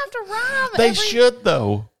do not have to rhyme. They should,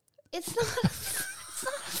 though. It's not a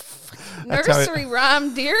fucking That's how nursery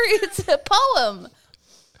rhyme, dear. It's a poem.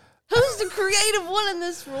 Who's the creative one in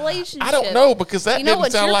this relationship? I don't know, because that You know didn't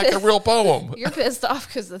what, sound you're like a pissed- real poem. You're pissed off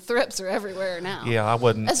because the thrips are everywhere now. Yeah, I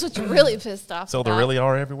wasn't. That's what you're really pissed off So about. they really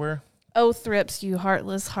are everywhere? Oh, thrips, you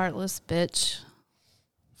heartless bitch.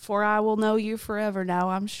 For I will know you forever now,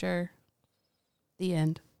 I'm sure. The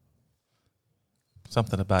end.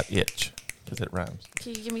 Something about itch, because it rhymes.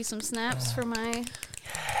 Can you give me some snaps for my...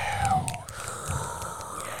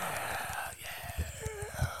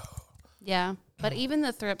 Yeah, but even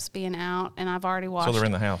the thrips being out, and I've already washed... So they're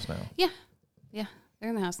in the house now. Yeah, they're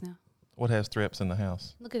in the house now. What has thrips in the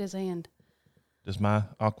house? Look at his hand. Does my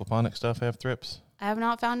aquaponic stuff have thrips? I have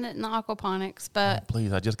not found it in the aquaponics, but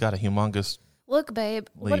Please, I just got a humongous... look, babe,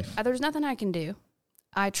 Leaf. there's nothing I can do.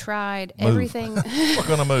 I tried Move. everything. We're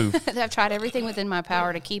going to move. I've tried everything within my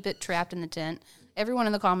power to keep it trapped in the tent. Everyone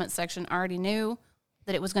in the comments section already knew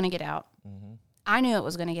that it was going to get out. Mm-hmm. I knew it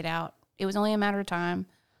was going to get out. It was only a matter of time.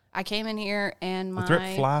 I came in here and The thrip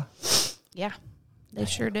fly? Yeah, they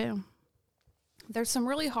sure do. There's some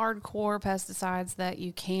really hardcore pesticides that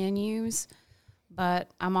you can use,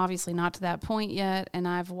 but I'm obviously not to that point yet, and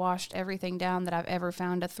I've washed everything down that I've ever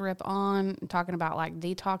found a thrip on. I'm talking about like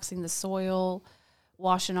detoxing the soil,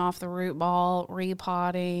 washing off the root ball,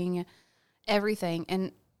 repotting,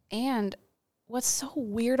 everything. And what's so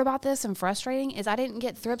weird about this and frustrating is I didn't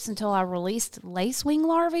get thrips until I released lacewing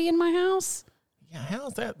larvae in my house. Yeah,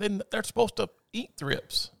 how's that? Then they're supposed to eat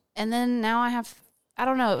thrips. And then now I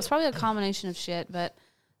don't know, it was probably a combination of shit, but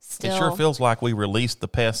still. It sure feels like we released the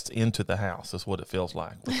pests into the house. That's what it feels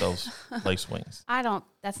like with those lace wings.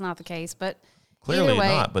 That's not the case, but Clearly either way,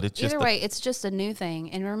 not, but it's just either way, it's just a new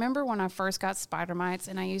thing. And remember when I first got spider mites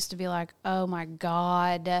and I used to be like, oh my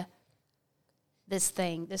God, this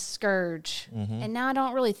thing, this scourge. Mm-hmm. And now I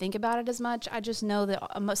don't really think about it as much. I just know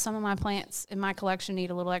that some of my plants in my collection need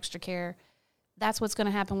a little extra care. That's what's going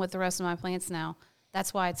to happen with the rest of my plants now.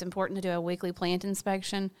 That's why it's important to do a weekly plant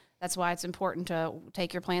inspection. That's why it's important to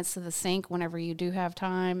take your plants to the sink whenever you do have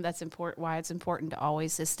time. That's why it's important to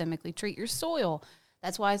always systemically treat your soil.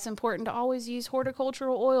 That's why it's important to always use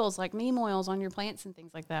horticultural oils like neem oils on your plants and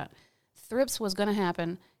things like that. Thrips was going to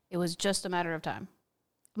happen. It was just a matter of time.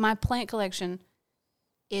 My plant collection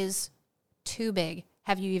is too big.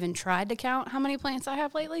 Have you even tried to count how many plants I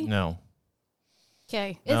have lately? No.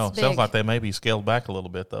 Okay, it's No, big. sounds like they may be scaled back a little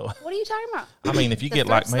bit, though. What are you talking about? I mean, if you The get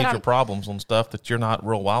like thrips that major I'm- problems on stuff that you're not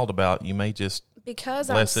real wild about, you may just Because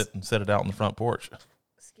bless it and set it out on the front porch.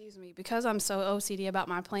 excuse me, because I'm so OCD about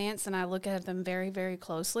my plants and I look at them very, very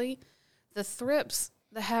closely, the thrips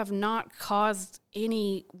that have not caused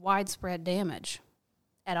any widespread damage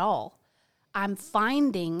at all. I'm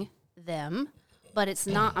finding them, but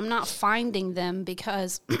I'm not finding them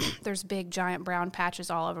because there's big giant brown patches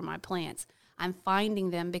all over my plants. I'm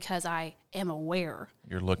finding them because I am aware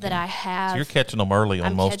You're looking that I have. So you're catching them early on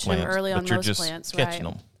I'm most catching them plants, early but on you're most just plants, catching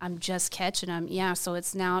right? them. I'm just catching them. Yeah, so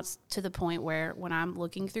it's to the point where when I'm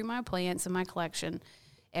looking through my plants and my collection,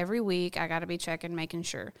 every week I got to be checking, making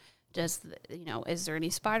sure. Is there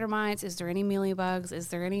any spider mites? Is there any mealybugs? Is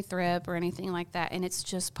there any thrip or anything like that? And it's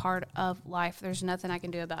just part of life. There's nothing I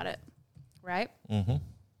can do about it, right? Mm-hmm.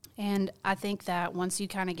 And I think that once you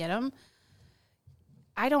kind of get them,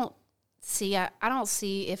 I don't see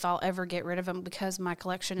if I'll ever get rid of them because my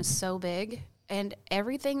collection is so big. And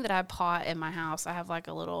everything that I pot in my house, I have like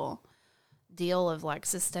a little deal of like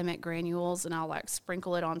systemic granules, and I'll like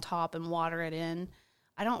sprinkle it on top and water it in.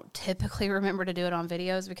 I don't typically remember to do it on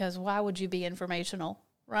videos because why would you be informational,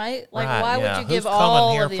 right? Like, Right, why yeah. would you give Who's coming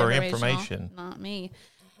all here of the for information? information? Not me.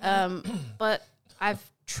 But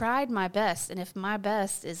I've tried my best, and if my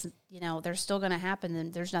best is, they're still going to happen,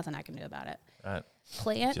 then there's nothing I can do about it. Right.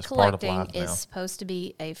 Plant Just part of collecting life now. is supposed to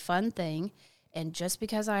be a fun thing, and just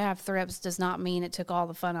because I have thrips does not mean it took all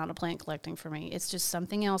the fun out of plant collecting for me. It's just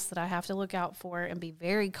something else that I have to look out for and be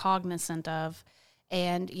very cognizant of,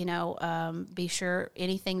 and be sure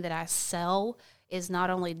anything that I sell is not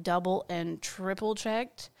only double and triple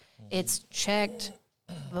checked. It's checked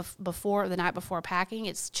before the night before packing.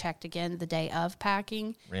 It's checked again the day of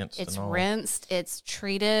packing. It's rinsed. It's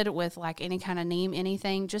treated with like any kind of neem,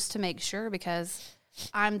 anything, just to make sure, because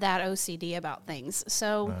I'm that OCD about things.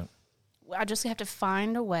 So I just have to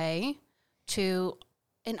find a way to,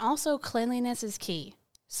 and also cleanliness is key.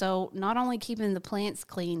 So not only keeping the plants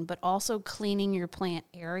clean, but also cleaning your plant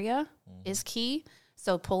area is key.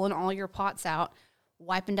 So pulling all your pots out,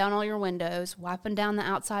 wiping down all your windows, wiping down the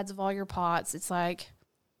outsides of all your pots. It's like,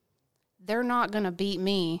 they're not going to beat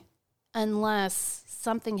me unless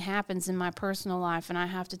something happens in my personal life and I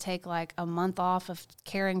have to take like a month off of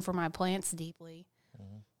caring for my plants deeply.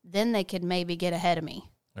 Then they could maybe get ahead of me,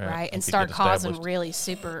 right? And start causing really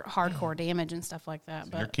super hardcore damage and stuff like that.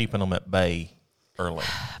 So but you're keeping them at bay early.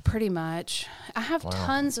 Pretty much. I have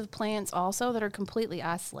tons of plants also that are completely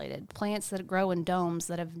isolated. Plants that grow in domes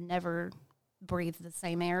that have never breathed the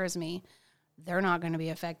same air as me. They're not going to be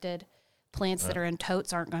affected. Plants that are in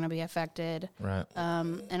totes aren't going to be affected. Right.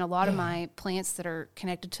 And a lot of my plants that are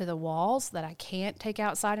connected to the walls that I can't take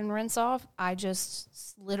outside and rinse off, I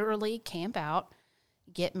just literally camp out,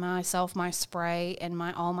 get myself my spray and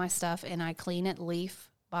all my stuff, and I clean it leaf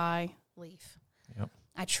by leaf. Yep.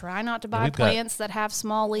 I try not to buy plants that have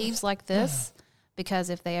small leaves like this, because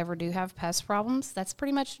if they ever do have pest problems, that's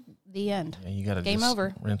pretty much the end. Yeah, you got to Game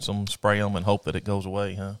over. Rinse them, spray them, and hope that it goes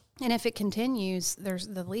away, huh? And if it continues,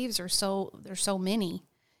 the leaves are so many,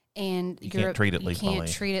 and you can't treat it leaf by leaf. You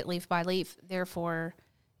can't treat it leaf by leaf. Therefore,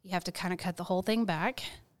 you have to kind of cut the whole thing back,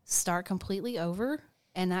 start completely over,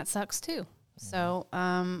 and that sucks too. So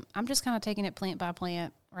I'm just kind of taking it plant by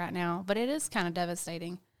plant right now, but it is kind of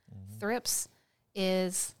devastating. Thrips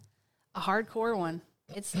is a hardcore one.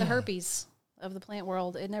 It's the herpes of the plant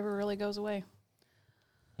world. It never really goes away.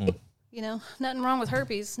 Nothing wrong with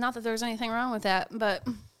herpes. Not that there's anything wrong with that, but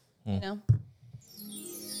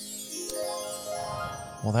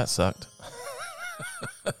Well, that sucked.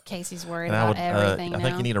 Casey's worried And about everything I now.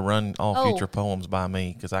 think you need to run all future poems by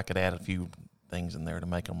me, because I could add a few things in there to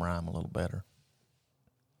make them rhyme a little better.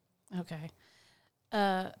 Okay.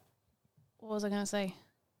 What was I going to say?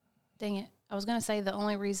 Dang it. I was going to say the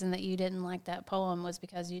only reason that you didn't like that poem was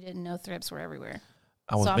because you didn't know thrips were everywhere.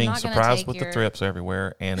 I was being surprised with the thrips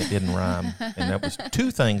everywhere, and it didn't rhyme. And that was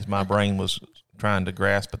two things my brain was trying to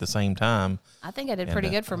grasp at the same time. I think I did pretty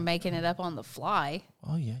good for making it up on the fly.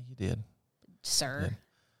 Oh, yeah, you did. Sir. Yeah.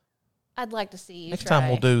 I'd like to see you Next try.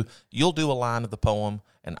 time you'll do a line of the poem,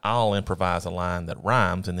 and I'll improvise a line that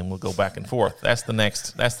rhymes, and then we'll go back and forth. That's the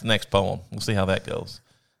next poem. We'll see how that goes.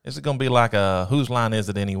 Is it going to be like whose line is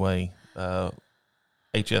it anyway?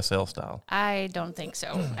 HSL style. I don't think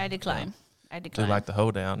so. I decline. Do like the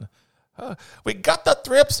hoedown. We got the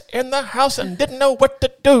thrips in the house and didn't know what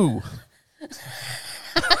to do.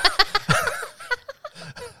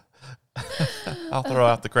 I'll throw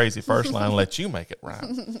out the crazy first line and let you make it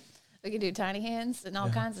rhyme. We could do Tiny Hands and all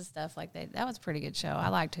kinds of stuff like that. That was a pretty good show. I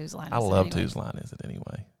liked Whose Line Is I It loved Anyway. Whose Line Is It Anyway?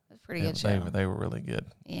 It was a pretty good show. They were really good.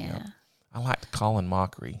 Yeah. I liked Colin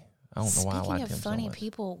Mockery. I don't know why I Speaking liked of him so funny much.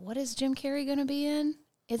 people, what is Jim Carrey going to be in?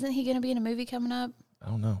 Isn't he going to be in a movie coming up? I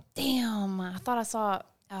don't know. Damn, I thought I saw.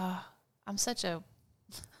 I'm such a.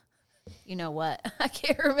 You know what? I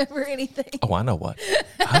can't remember anything. Oh, I know what.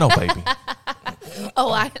 I know, baby.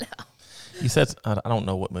 Oh, I know. He says, I don't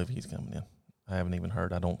know what movie he's coming in. I haven't even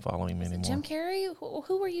heard. I don't follow him anymore. Jim Carrey?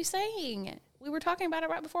 Who were you saying? We were talking about it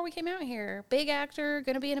right before we came out here. Big actor,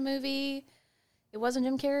 going to be in a movie. It wasn't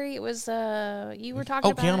Jim Carrey. It was, you were talking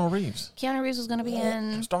about Keanu it. Reeves. Keanu Reeves was going to be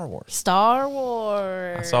in Star Wars. Star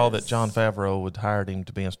Wars. I saw that Jon Favreau had hired him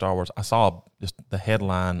to be in Star Wars. I saw just the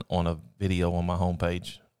headline on a video on my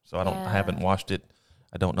homepage, so I haven't watched it.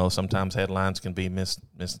 I don't know. Sometimes headlines can be They can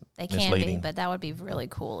misleading. be, but that would be really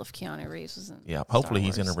cool if Keanu Reeves was in Yeah, Star hopefully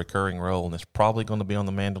he's in a Wars. recurring role, and it's probably going to be on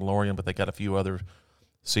The Mandalorian. But they got a few other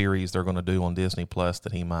series they're going to do on Disney Plus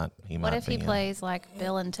that he might. What if be he in. plays like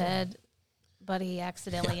Bill and Ted, but he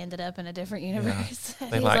accidentally ended up in a different universe? They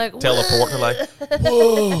He's like "What?" teleport. They're like,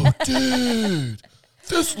 "Whoa, dude,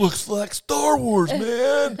 this looks like Star Wars,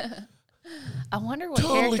 man." I wonder what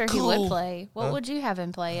Totally character he would cool. play. What would you have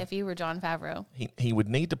him play if you were Jon Favreau? He would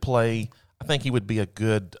need to play. I think he would be a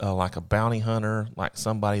good like a bounty hunter, like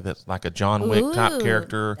somebody that's like a John Wick type Ooh,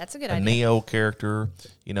 character. that's a good a idea. Neo character.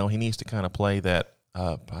 You know, he needs to kind of play that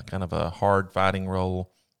kind of a hard fighting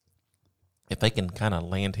role. If they can kind of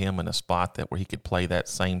land him in a spot that where he could play that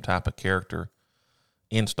same type of character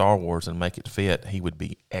in Star Wars and make it fit, he would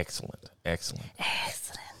be excellent. Excellent.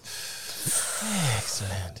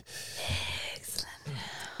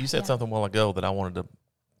 You said something a while ago that I wanted to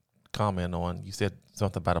comment on. You said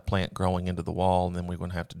something about a plant growing into the wall, and then we're going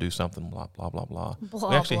to have to do something. Blah blah blah blah. Blah,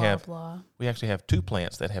 we actually blah, have blah. we actually have two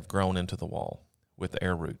plants that have grown into the wall with the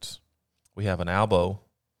air roots. We have an albo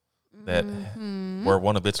that where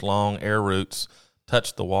one of its long air roots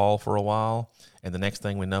touched the wall for a while, and the next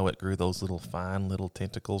thing we know, it grew those little fine little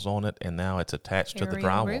tentacles on it, and now it's attached to the Aerial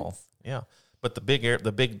drywall. roots? Yeah, but the big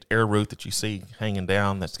air root that you see hanging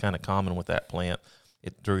down, that's kind of common with that plant.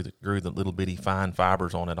 It grew the little bitty fine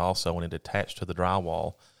fibers on it also, and it attached to the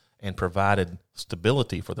drywall and provided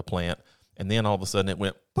stability for the plant. And then all of a sudden it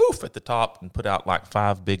went poof at the top and put out like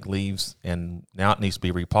 5 big leaves, and now it needs to be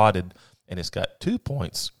repotted, and it's got 2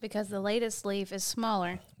 points. Because the latest leaf is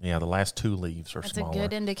smaller. Yeah, the last 2 leaves are That's smaller. a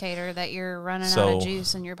good indicator that you're running out So, of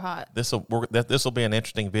juice in your pot. This will be an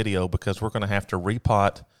interesting video because we're going to have to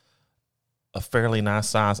repot a fairly nice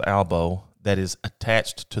size albo that is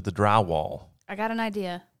attached to the drywall. I got an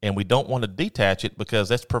idea. And we don't want to detach it because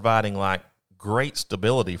that's providing like great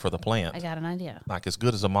stability for the plant. I got an idea. Like as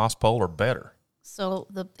good as a moss pole or better. So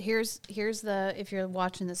here's the, if you're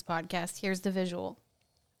watching this podcast, here's the visual.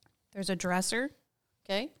 There's a dresser,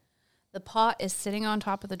 okay? The pot is sitting on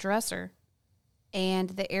top of the dresser, and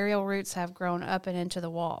the aerial roots have grown up and into the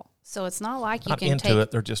wall. So it's not like you Not can into take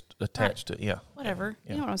it, they're just attached to it. Yeah. whatever.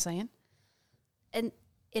 Yeah. You know what I'm saying? And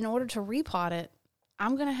in order to repot it,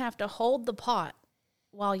 I'm going to have to hold the pot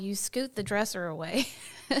while you scoot the dresser away.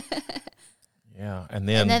 Yeah. And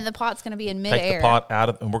then, And then the pot's going to be in take midair. the pot out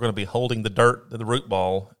of, and we're going to be holding the root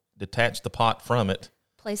ball, detach the pot from it.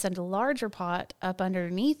 Place a larger pot up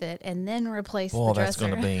underneath it, and then replace Well, the that's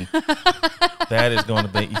dresser. going to be, that is going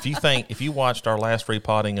to be, if you watched our last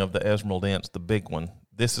repotting of the Emerald Ents, the big one,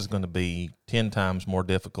 this is going to be 10 times more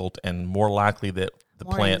difficult and more likely that the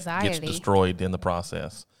More plant gets anxiety. destroyed in the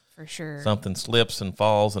process. For sure. Something slips and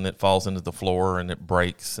falls, and it falls into the floor, and it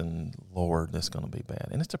breaks, and Lord, that's going to be bad.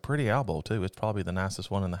 And it's a pretty elbow, too. It's probably the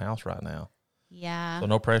nicest one in the house right now. Yeah. So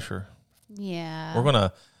no pressure. Yeah.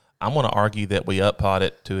 I'm going to argue that we up pot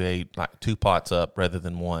it to like 2 pots up rather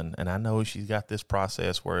than 1. And I know she's got this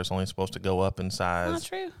process where it's only supposed to go up in size. Not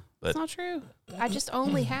true. but- It's not true. I just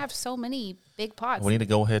only have so many big pots. We need to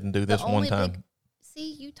go ahead and do this one only time.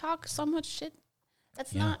 See, you talk so much shit.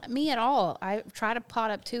 That's not me at all. I try to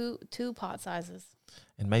pot up two pot sizes.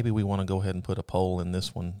 And maybe we want to go ahead and put a pole in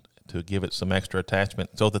this one to give it some extra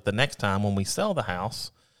attachment so that the next time when we sell the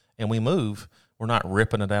house and we move, we're not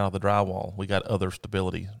ripping it out of the drywall. We got other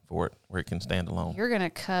stability for it where it can stand alone. You're going to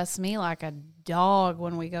cuss me like a dog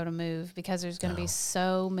when we go to move because there's going to be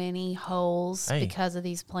so many holes Hey. because of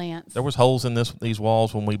these plants. There was holes in these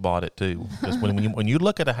walls when we bought it too. Because when you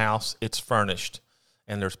look at a house, it's furnished,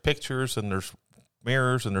 and there's pictures and there's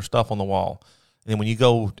mirrors and there's stuff on the wall. And then when you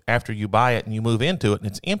go after you buy it and you move into it and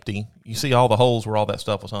it's empty, you see all the holes where all that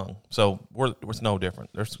stuff was hung. So it's no different.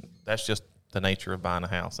 That's just the nature of buying a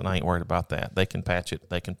house, and I ain't worried about that. They can patch it.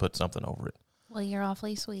 They can put something over it. Well, you're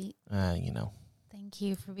awfully sweet. You know. Thank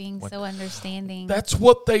you for being so understanding. That's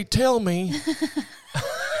what they tell me.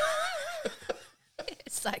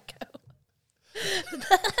 Psycho.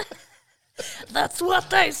 That's what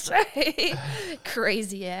they say.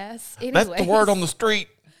 Crazy ass. Anyways. That's the word on the street.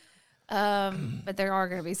 But there are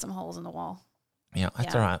going to be some holes in the wall. Yeah,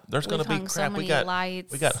 that's all right. There's going to be crap. We got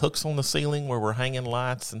lights. We got hooks on the ceiling where we're hanging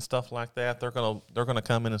lights and stuff like that. They're gonna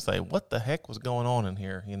come in and say, "What the heck was going on in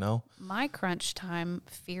here?" You know. My crunch time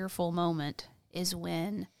fearful moment is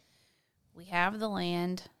when we have the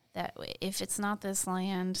land that if it's not this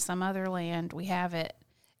land, some other land, we have it,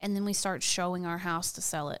 and then we start showing our house to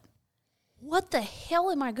sell it. What the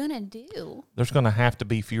hell am I going to do? There's going to have to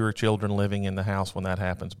be fewer children living in the house when that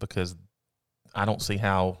happens, because I don't see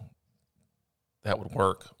how that would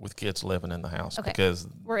work with kids living in the house. Okay. Because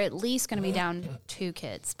we're at least going to be down 2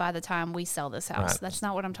 kids by the time we sell this house. Right. That's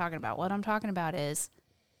not what I'm talking about. What I'm talking about is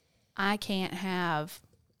I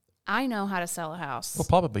know how to sell a house. we'll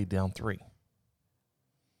probably be down 3.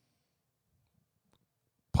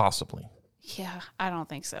 Possibly. Yeah, I don't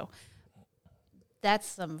think so. That's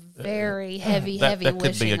some very heavy That could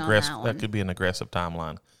wishing be on aggressive. that one. That could be an aggressive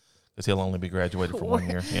timeline, because he'll only be graduated for 1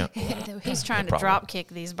 year. Yeah. He's trying to Probably. drop kick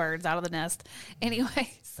these birds out of the nest.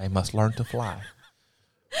 Anyways, They must learn to fly,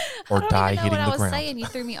 or I don't die even know hitting what I the was ground. saying. You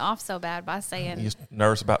threw me off so bad by You're saying just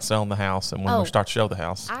nervous about selling the house, and when Oh. we start to show the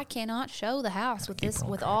house, I cannot show the house with Keep on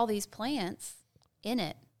with track. all these plants in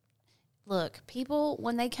it. Look, people,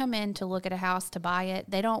 when they come in to look at a house to buy it,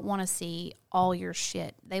 they don't want to see all your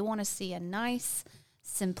shit. They want to see a nice,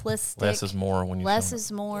 simplistic, less is more when you less sell it.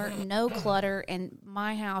 is more, no clutter. And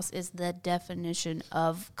my house is the definition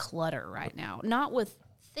of clutter right now. Not with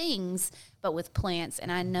things, but with plants. And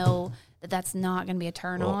I know that that's not going to be a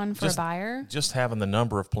turn on for a buyer. Just having the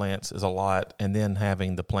number of plants is a lot, and then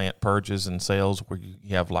having the plant purges and sales where you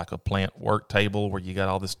have like a plant work table where you got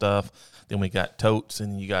all this stuff. Then we got totes,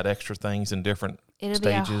 and you got extra things in different It'll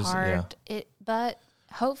stages. be a hard, but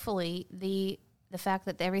hopefully the fact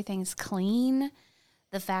that everything's clean,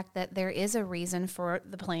 the fact that there is a reason for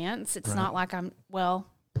the plants. It's not like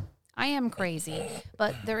I am crazy,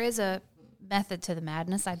 but there is a method to the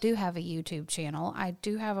madness. I do have a YouTube channel. I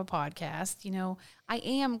do have a podcast. You know, I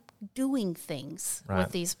am doing things Right.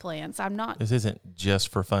 with these plants. I'm not. This isn't just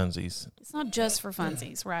for funsies. It's not just for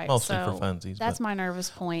funsies, right? Mostly for funsies, That's but- my nervous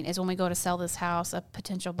point is when we go to sell this house, a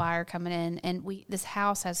potential buyer coming in, and this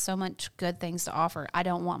house has so much good things to offer. I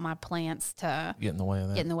don't want my plants to Get in the way of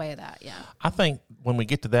that. get in the way of that. Yeah. I think when we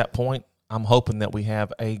get to that point, I'm hoping that we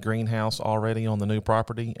have a greenhouse already on the new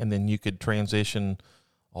property, and then you could transition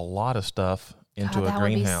a lot of stuff into God, a that would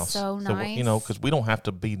be greenhouse. so you know, nice. because we don't have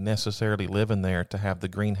to be necessarily living there to have the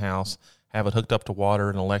greenhouse, have it hooked up to water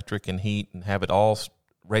and electric and heat, and have it all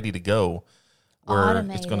ready to go. Where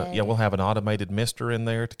it's gonna, Automated. we'll have an automated mister in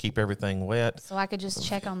there to keep everything wet. So I could just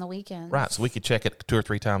check on the weekends. Right, so we could check it 2 or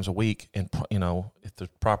 3 times a week, and if the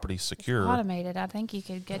property's secure. Automated. I think you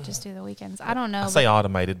could get just do the weekends. I don't know. I say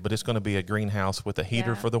automated, but it's going to be a greenhouse with a heater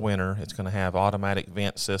Yeah. for the winter. It's going to have automatic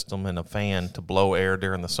vent system and a fan to blow air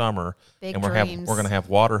during the summer. Big and dreams. we're going to have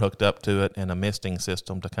water hooked up to it and a misting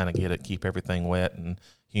system to kind of keep everything wet and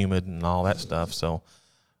humid and all that stuff. So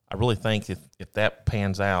I really think if that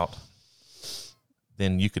pans out,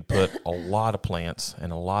 then you could put a lot of plants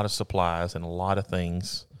and a lot of supplies and a lot of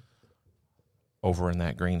things over in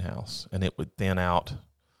that greenhouse, and it would thin out,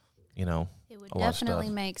 It would a lot of definitely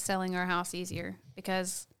stuff. make selling our house easier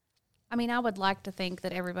because, I mean, I would like to think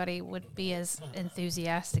that everybody would be as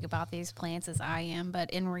enthusiastic about these plants as I am, but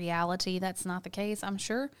in reality, that's not the case, I'm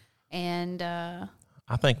sure. And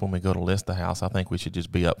I think when we go to list the house, I think we should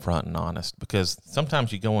just be upfront and honest, because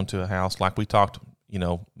sometimes you go into a house like we talked,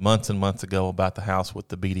 months and months ago about the house with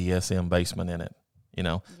the BDSM basement in it.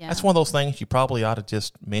 Yeah. That's one of those things you probably ought to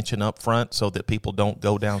just mention up front so that people don't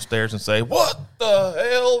go downstairs and say, "What the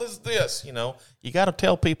hell is this?" You got to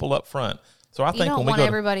tell people up front. So I you think don't when we want go to,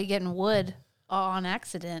 everybody getting wood on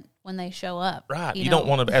accident when they show up. right, you don't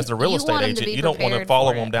want to, as the real you estate want 'em to agent, be you don't want to prepared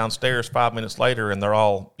follow for them it. downstairs 5 minutes later and they're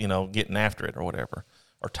all, getting after it or whatever,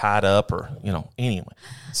 or tied up or, anyway.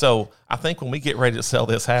 So I think when we get ready to sell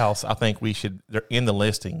this house, I think we should, in the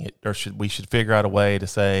listing, we should figure out a way to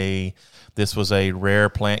say this was a rare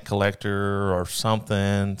plant collector or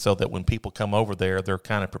something, so that when people come over there, they're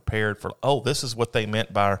kind of prepared for, oh, this is what they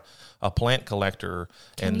meant by a plant collector.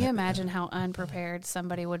 Can you imagine how unprepared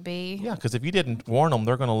somebody would be? Yeah, because if you didn't warn them,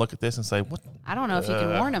 they're going to look at this and say, "What?" I don't know if you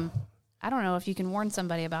can warn them. I don't know if you can warn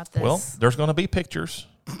somebody about this. Well, there's going to be pictures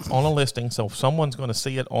on a listing, so if someone's going to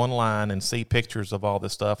see it online and see pictures of all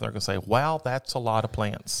this stuff, they're going to say, wow, that's a lot of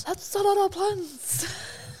plants. That's a lot of plants.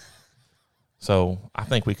 So I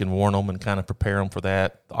think we can warn them and kind of prepare them for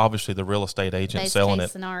that. Obviously, the real estate agent Best selling case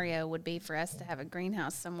it, scenario would be for us to have a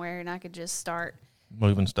greenhouse somewhere, and I could just start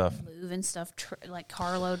moving stuff. moving stuff like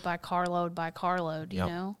carload by carload by carload, you Yep.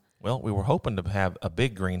 know? Well, we were hoping to have a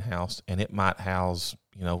big greenhouse, and it might house,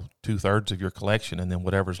 2/3 of your collection, and then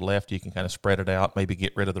whatever's left, you can kind of spread it out, maybe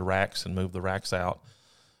get rid of the racks and move the racks out,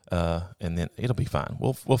 and then it'll be fine.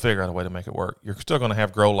 We'll figure out a way to make it work. You're still going to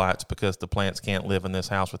have grow lights because the plants can't live in this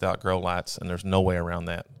house without grow lights, and there's no way around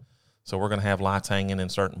that. So we're going to have lights hanging in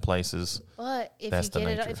certain places. But if That's you the get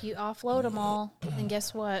it, nature. if you offload them all, then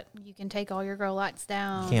guess what? You can take all your grow lights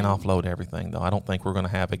down. Can't offload everything, though. I don't think we're going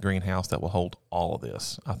to have a greenhouse that will hold all of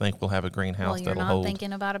this. I think we'll have a greenhouse Well, you're that'll not hold.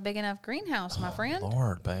 thinking about a big enough greenhouse, my friend.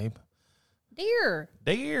 Lord, babe. Dear,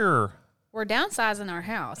 Dear. we're downsizing our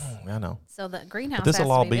house, I know. so the greenhouse But this has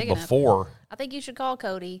will to all be be big enough. before. I think you should call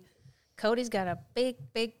Cody. Cody's got a big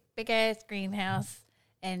ass greenhouse,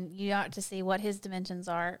 and you ought to see what his dimensions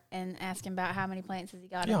are and ask him about how many plants has he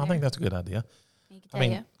got. Yeah, in I there. think that's a good idea. He can I tell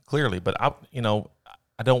mean, you. clearly, but I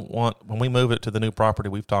don't want, when we move it to the new property,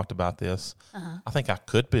 we've talked about this. Uh-huh. I think I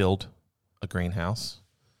could build a greenhouse.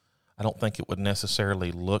 I don't think it would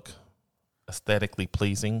necessarily look aesthetically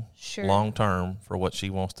pleasing Sure. long term for what she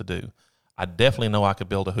wants to do. I definitely know I could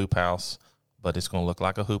build a hoop house, but it's going to look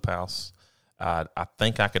like a hoop house. I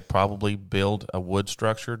think I could probably build a wood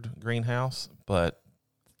structured greenhouse, but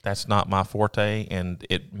that's not my forte, and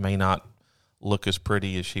it may not look as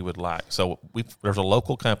pretty as she would like. So there's a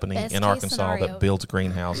local company Best in case Arkansas scenario. that builds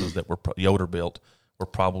greenhouses that were Yoder built. We're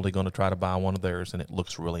probably going to try to buy one of theirs, and it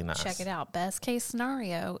looks really nice. Check it out. Best case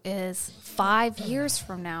scenario is 5 years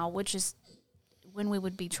from now, which is when we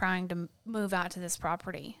would be trying to move out to this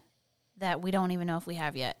property that we don't even know if we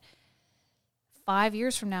have yet. 5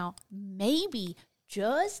 years from now, maybe,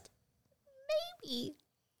 just maybe,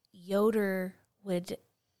 Yoder would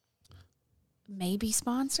maybe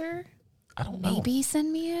sponsor, I don't know. maybe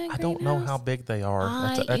send me a I don't know how greenhouse. big they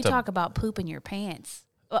are. You talk about pooping your pants.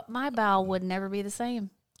 My bowel would never be the same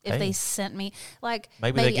if Hey. they sent me. Like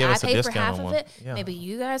Maybe they give I us a pay for discount half on of one. it. Yeah. Maybe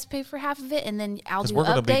you guys pay for half of it, and then I'll 'Cause do we're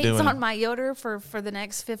gonna be updates doing- on my Yoder for the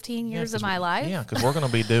next 15 years of 'cause my life. Yeah, because we're going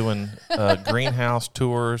to be doing greenhouse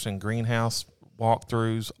tours and greenhouse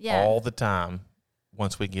walkthroughs Yeah. all the time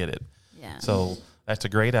once we get it. Yeah. So that's a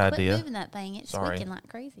great Quit idea. moving that thing. It's Sorry. squeaking like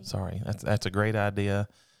crazy. Sorry, that's a great idea,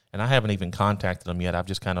 and I haven't even contacted them yet. I've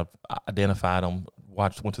just kind of identified them,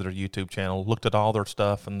 went to their YouTube channel, looked at all their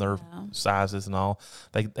stuff and their sizes and all.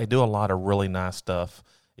 They do a lot of really nice stuff.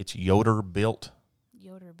 It's Yoder built.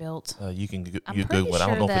 Yoder built. You can I'm you pretty Google it. I don't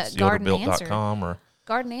sure know if that it's Garden Answer- yoderbuilt.com or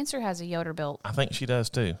Garden Answer has a Yoder built I think she does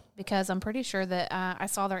too. because I'm pretty sure that I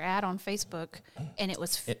saw their ad on Facebook and it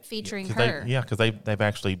was featuring 'Cause her. because they've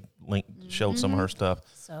actually showed some of her stuff.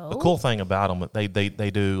 So The cool thing about them, they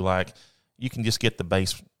do like, you can just get the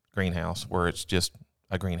base greenhouse where it's just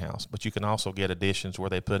a greenhouse, but you can also get additions where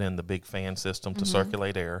they put in the big fan system to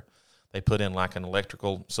circulate air. They put in like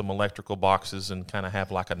some electrical boxes and kind of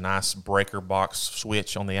have like a nice breaker box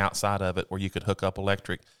switch on the outside of it where you could hook up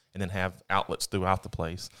electric and then have outlets throughout the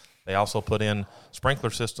place. They also put in sprinkler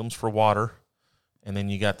systems for water, and then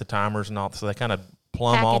you got the timers and all. So they kind of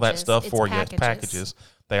plumb all that Packages. stuff It's for you. It's packages. packages.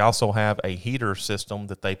 They also have a heater system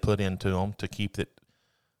that they put into them to keep it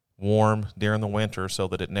warm during the winter so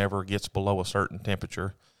that it never gets below a certain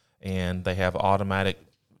temperature. And they have automatic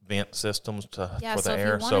vent systems Yeah, for so the if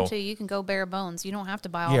air. you wanted to, you can go bare bones. You don't have to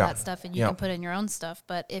buy all Yeah, that stuff, and you yeah. can put in your own stuff.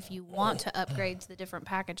 But if you want to upgrade to the different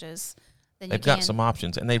packages, then they've you can. got some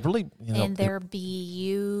options, and they really, and they're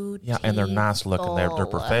beautiful. yeah, and they're nice looking. They're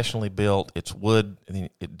professionally built. It's wood, and then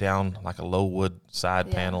it down like a low wood side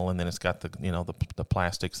Yeah. panel, and then it's got the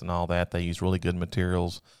plastics and all that. They use really good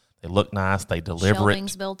materials. They look nice. They deliver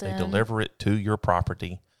Shelving's it. built They in. deliver it to your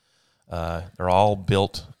property. They're all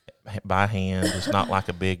built by hand. It's not like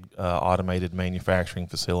a big automated manufacturing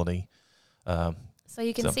facility. So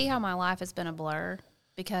you can So- see how my life has been a blur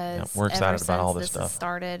because we're excited ever about all since this has stuff.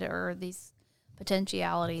 started, or these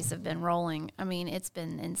potentialities have been rolling. I mean, it's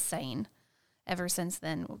been insane. Ever since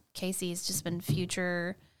then, Casey's just been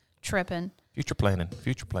future tripping. Future planning.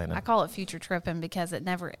 I call it future tripping because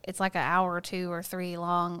it's like an hour or 2 or 3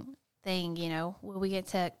 long thing, when we get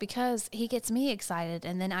to, because he gets me excited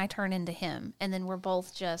and then I turn into him and then we're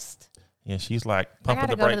both just, Yeah, she's like I pumping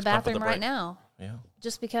gotta the go brakes. to the pumping bathroom right brakes. now Yeah.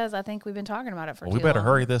 just because I think we've been talking about it for Well, we too better long.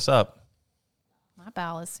 hurry this up. My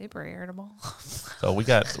bowel is super irritable. So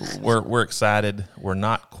we're excited. We're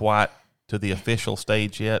not quite to the official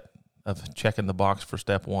stage yet. of checking the box for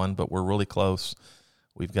step one, but we're really close.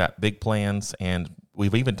 We've got big plans, and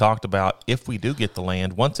we've even talked about if we do get the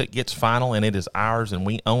land, once it gets final and it is ours and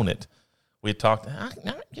we own it, we had talked,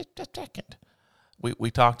 just a second.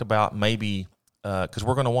 We talked about maybe, because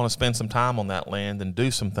we're going to want to spend some time on that land and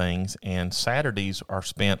do some things, and Saturdays are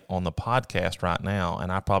spent on the podcast right now,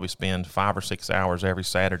 and I probably spend 5 or 6 hours every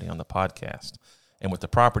Saturday on the podcast. And with the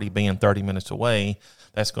property being 30 minutes away,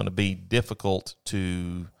 that's going to be difficult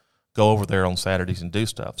to go over there on Saturdays and do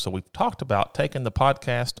stuff. So we've talked about taking the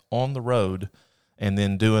podcast on the road and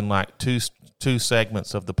then doing like two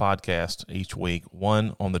segments of the podcast each week.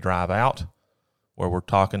 One on the drive out, where we're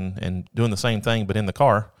talking and doing the same thing but in the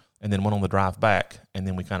car, and then one on the drive back, and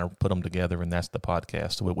then we kind of put them together, and that's the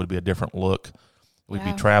podcast. So it would be a different look. We'd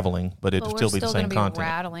be traveling, but it'd still be the same content. We're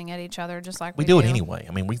rattling at each other just like we do it anyway.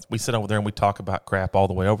 I mean, we sit over there and we talk about crap all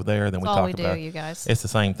the way over there. Then that's we all talk we about do, you guys. It's the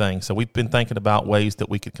same thing. So we've been thinking about ways that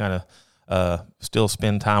we could kind of still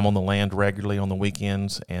spend time on the land regularly on the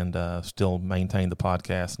weekends and still maintain the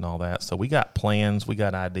podcast and all that. So we got plans. We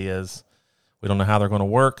got ideas. We don't know how they're going to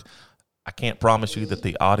work. I can't promise you that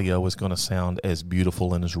the audio is going to sound as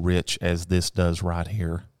beautiful and as rich as this does right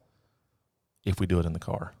here if we do it in the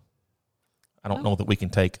car. I don't know that we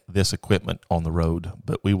can take this equipment on the road,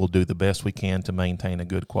 but we will do the best we can to maintain a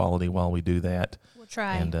good quality while we do that. We'll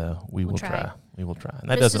try. And we will try. We will try.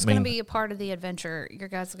 And that this doesn't is mean going to be a part of the adventure. You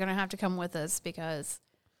guys are going to have to come with us because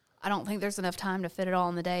I don't think there's enough time to fit it all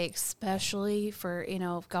in the day, especially for,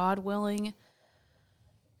 if God willing,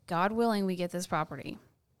 we get this property.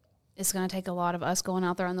 It's going to take a lot of us going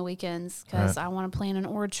out there on the weekends because I want to plant an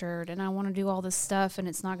orchard and I want to do all this stuff, and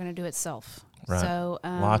it's not going to do itself. Right. So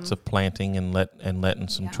lots of planting and letting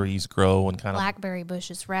some trees grow and kind blackberry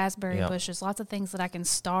bushes, raspberry bushes, lots of things that I can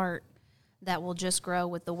start that will just grow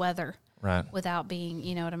with the weather. Right. Without being,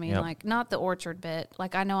 you know what I mean? Yep. Like, not the orchard bit.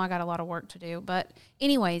 Like, I know I got a lot of work to do. But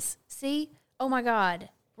anyways, see? Oh, my God.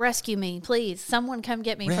 Rescue me, please. Someone come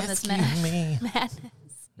get me from this madness.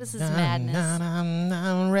 This is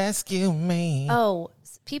madness. Rescue me. Oh,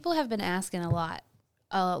 people have been asking a lot.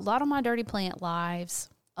 A lot of my Dirty Plant lives,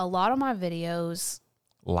 a lot of my videos.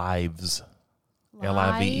 Lives.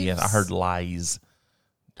 Lives. I heard lies.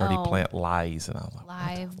 Dirty Plant lies. And I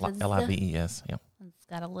was like, lives. Yep. It's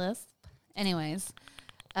got a lisp. Anyways,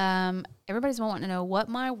 everybody's wanting to know what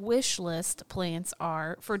my wish list plans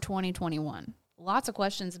are for 2021. Lots of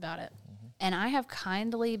questions about it. Mm-hmm. And I have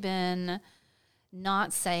kindly been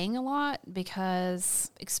not saying a lot because,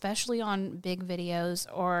 especially on big videos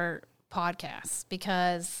or podcasts,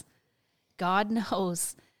 because God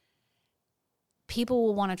knows people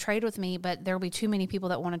will want to trade with me, but there will be too many people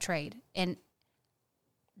that want to trade. And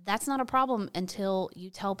that's not a problem until you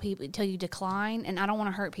tell people, until you decline, and I don't want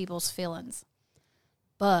to hurt people's feelings.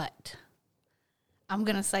 But I'm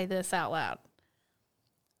going to say this out loud.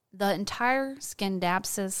 The entire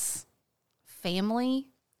Scindapsus family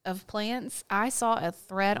of plants, I saw a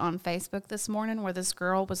thread on Facebook this morning where this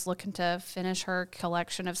girl was looking to finish her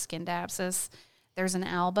collection of Scindapsus. There's an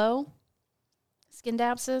Albo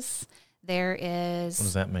Scindapsus. There is... What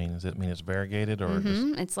does that mean? Does it mean it's variegated? Or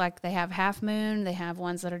just... It's like they have half moon. They have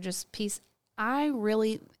ones that are just piece.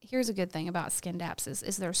 Here's a good thing about Scindapsus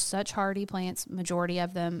is they're such hardy plants, majority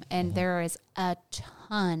of them, and there is a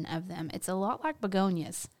ton of them. It's a lot like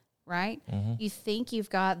begonias, right? Mm-hmm. You think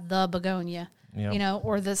you've got the begonia,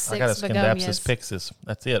 or the 6 begonias. I got a Scindapsus pixis.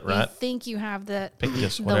 That's it, right? You think you have the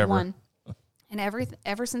Pictus, the whatever. one. And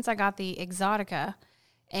ever since I got the Exotica,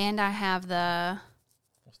 and I have the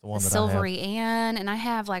Silvery Ann, and I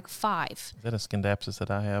have like 5. Is that a Scindapsus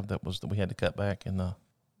that I have that we had to cut back in the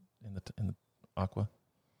aqua?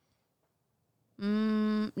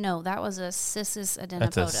 No, that was a Cissus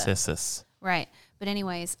adenophoda. That's a Cissus. Right. But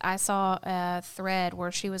anyways, I saw a thread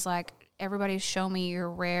where she was like, everybody show me your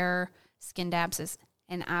rare Scindapsus.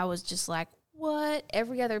 And I was just like, what?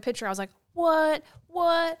 Every other picture, I was like, what?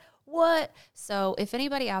 So if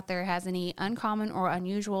anybody out there has any uncommon or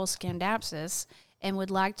unusual Scindapsus and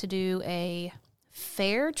would like to do a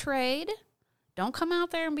fair trade, don't come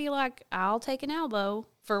out there and be like, I'll take an Albo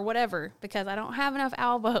for whatever, because I don't have enough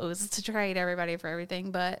Albos to trade everybody for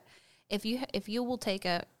everything. But if you will take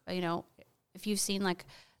if you've seen like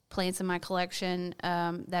plants in my collection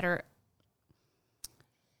that are,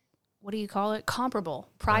 what do you call it? Comparable,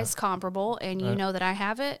 price comparable, and you know that I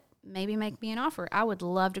have it, maybe make me an offer. I would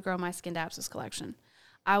love to grow my Scindapsus collection.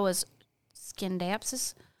 I was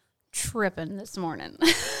Scindapsus tripping this morning.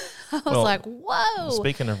 I was like, whoa.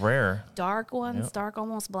 Speaking of rare. Dark ones, dark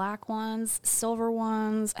almost black ones, silver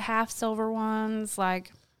ones, half silver ones,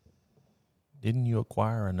 like. Didn't you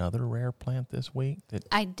acquire another rare plant this week?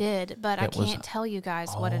 I did, but I That was- can't tell you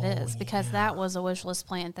guys what it is because that was a wish list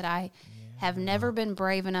plant that I have never been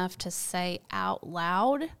brave enough to say out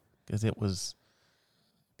loud Because it was...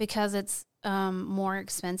 because it's more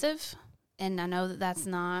expensive, and I know that that's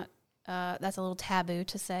not that's a little taboo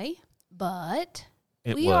to say, but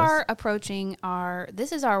we are approaching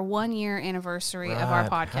this is our 1 year anniversary of our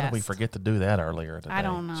podcast. How did we forget to do that earlier today? I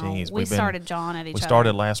don't know. Jeez, we started jawing at each other. We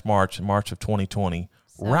started last March of 2020,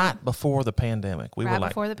 right before the pandemic. We right were like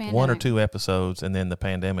before the 1 or pandemic. 2 episodes, and then the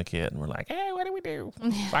pandemic hit, and we're like, hey, what do we do?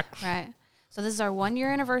 Right. So this is our 1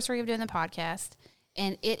 year anniversary of doing the podcast,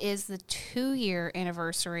 and it is the 2 year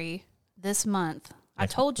anniversary this month. I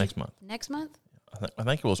told you. Next month. Next month? I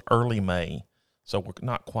think it was early May, so we're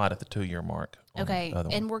not quite at the 2 year mark. Okay,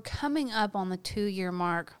 and we're coming up on the 2 year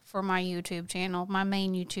mark for my YouTube channel, my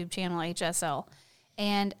main YouTube channel, HSL.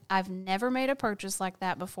 And I've never made a purchase like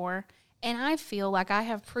that before. And I feel like I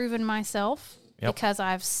have proven myself because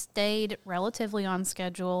I've stayed relatively on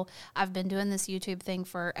schedule. I've been doing this YouTube thing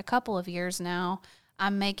for a couple of years now.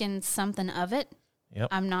 I'm making something of it. Yep.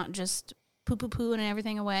 I'm not just poo-poo-pooing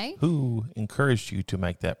everything away. Who encouraged you to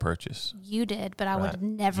make that purchase? You did, but I Right. would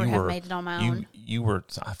never have made it on my own. You were.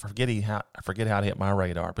 I forget how to hit my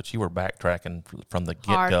radar, but you were backtracking from the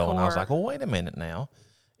get go, and I was Hardcore. like, "Well, wait a minute now.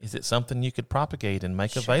 Is it something you could propagate and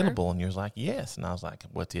make available?" And you're like, "Yes." And I was like,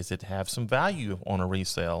 "What is it? Have some value on a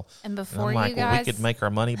resale?" And And before I'm like, you "Well, guys, we could make our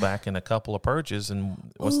money back in a couple of purges,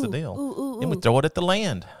 and what's the deal?" Then we ooh. throw it at the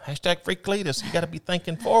land. Hashtag Free Cletus. You got to be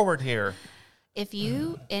thinking forward here. if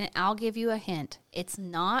you, and I'll give you a hint, it's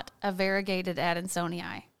not a variegated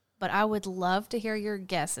Adansonii, but I would love to hear your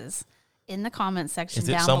guesses in the comment section Is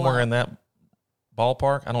it down somewhere below. in that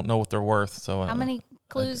ballpark? I don't know what they're worth. So How many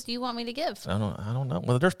clues do you want me to give? I don't know.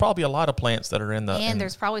 Well, there's probably a lot of plants that are in the. And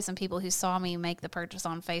there's probably some people who saw me make the purchase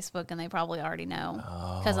on Facebook, and they probably already know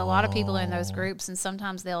because a lot of people are in those groups, and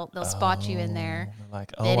sometimes they'll spot you in there.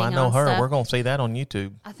 Like, oh, bidding I know on her. stuff. We're gonna see that on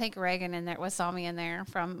YouTube. I think Reagan in there saw me in there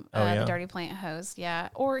from yeah? the Dirty Plant Hose. Yeah,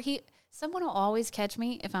 or someone will always catch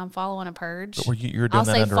me if I'm following a purge. But you're doing I'll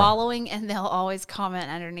that say under. following, and they'll always comment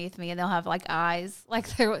underneath me, and they'll have like eyes, like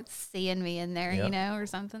they're seeing me in there, Yep. or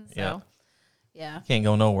something. So, Yeah. yeah, Can't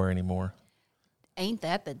go nowhere anymore. ain't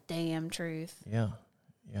that the damn truth? Yeah.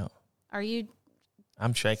 Are you?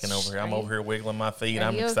 I'm shaking over here. I'm over here wiggling my feet. Are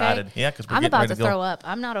I'm you excited. okay? Yeah, because we're I'm getting about ready to to go. throw up.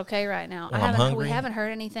 I'm not okay right now. Well, I'm hungry. We haven't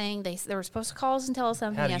heard anything. They were supposed to call us and tell us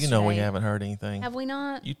something How do you yesterday. know we haven't heard anything? Have we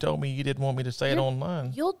not? You told me you didn't want me to say it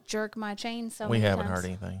online. You'll jerk my chain so We many haven't times. heard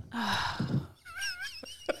anything.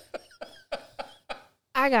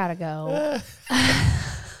 I gotta go.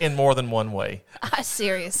 In more than one way.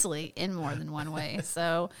 Seriously, in more than one way.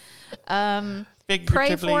 So,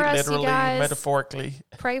 Figuratively, for us, you literally, guys. metaphorically.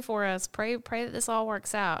 pray for us. Pray that this all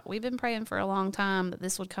works out. We've been praying for a long time that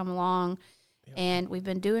this would come along, and we've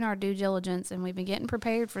been doing our due diligence, and we've been getting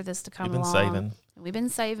prepared for this to come We've been along. saving. We've been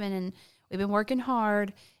saving, and we've been working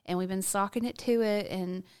hard, and we've been socking it to it,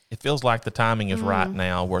 and It feels like the timing is Mm. right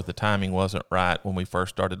now, where the timing wasn't right when we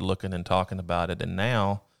first started looking and talking about it. And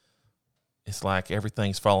now it's like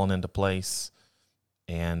everything's falling into place.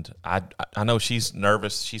 And I know she's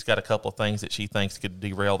nervous. She's got a couple of things that she thinks could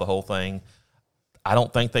derail the whole thing. I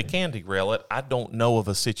don't think they can derail it. I don't know of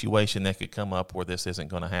a situation that could come up where this isn't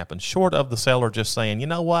going to happen, short of the seller just saying, you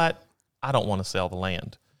know what, I don't want to sell the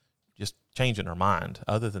land. Just changing her mind.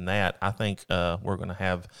 Other than that, I think we're going to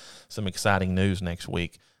have some exciting news next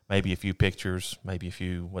week. Maybe a few pictures, maybe a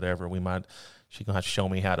few whatever. She's going to have to show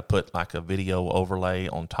me how to put like a video overlay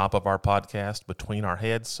on top of our podcast between our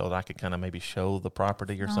heads so that I could kind of maybe show the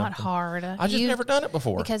property or not something. hard. I just never done it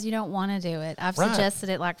before. Because you don't want to do it. I've Right. suggested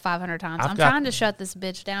it like 500 times. I've I'm got- trying to shut this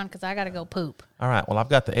bitch down because I got to go poop. All right. Well, I've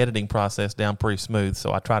got the editing process down pretty smooth,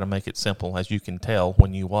 so I try to make it simple, as you can tell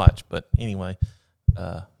when you watch. But anyway,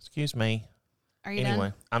 excuse me. Are you Anyway,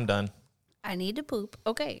 done? I'm done. I need to poop.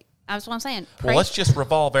 Okay. That's what I'm saying. Well, Pray- let's just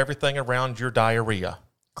revolve everything around your diarrhea.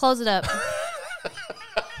 Close it up.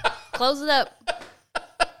 Close it up.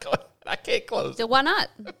 I can't close So it why not?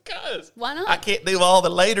 Is because Why not? I can't do all the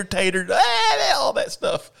later taters, all that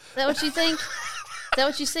stuff. that what you think? Is that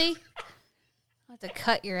what you see? I'll have to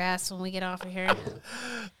cut your ass when we get off of here.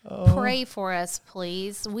 Pray for us,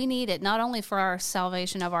 please. We need it, not only for our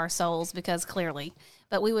salvation of our souls, because clearly,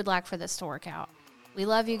 but we would like for this to work out. We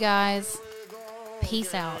love you guys.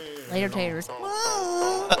 Peace out. Later, taters.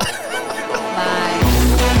 Bye.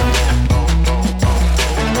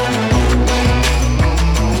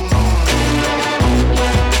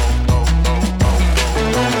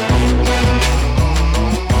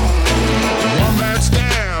 One night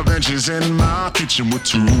stand, benches in my kitchen with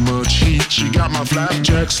too much heat. She got my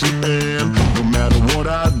flapjack slipping. No matter what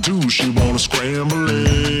I do, she wanna scramble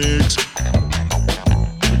eggs. 3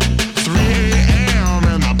 a.m.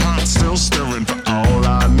 and the pot's still stirring. For all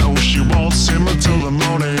I know, she won't simmer till the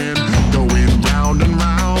morning. Going round and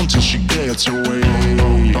round till she gets away. Here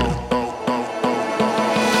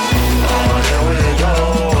we go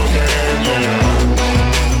again, yeah.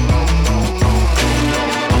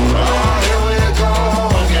 Here we go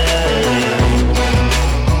again.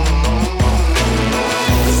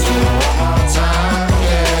 Let's do it one more time,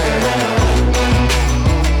 yeah.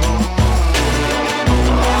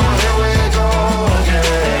 Here we go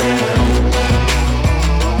again.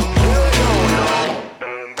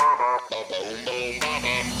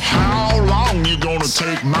 How long you gonna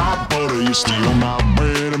take my butter? You steal my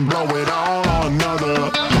bread and blow it all night.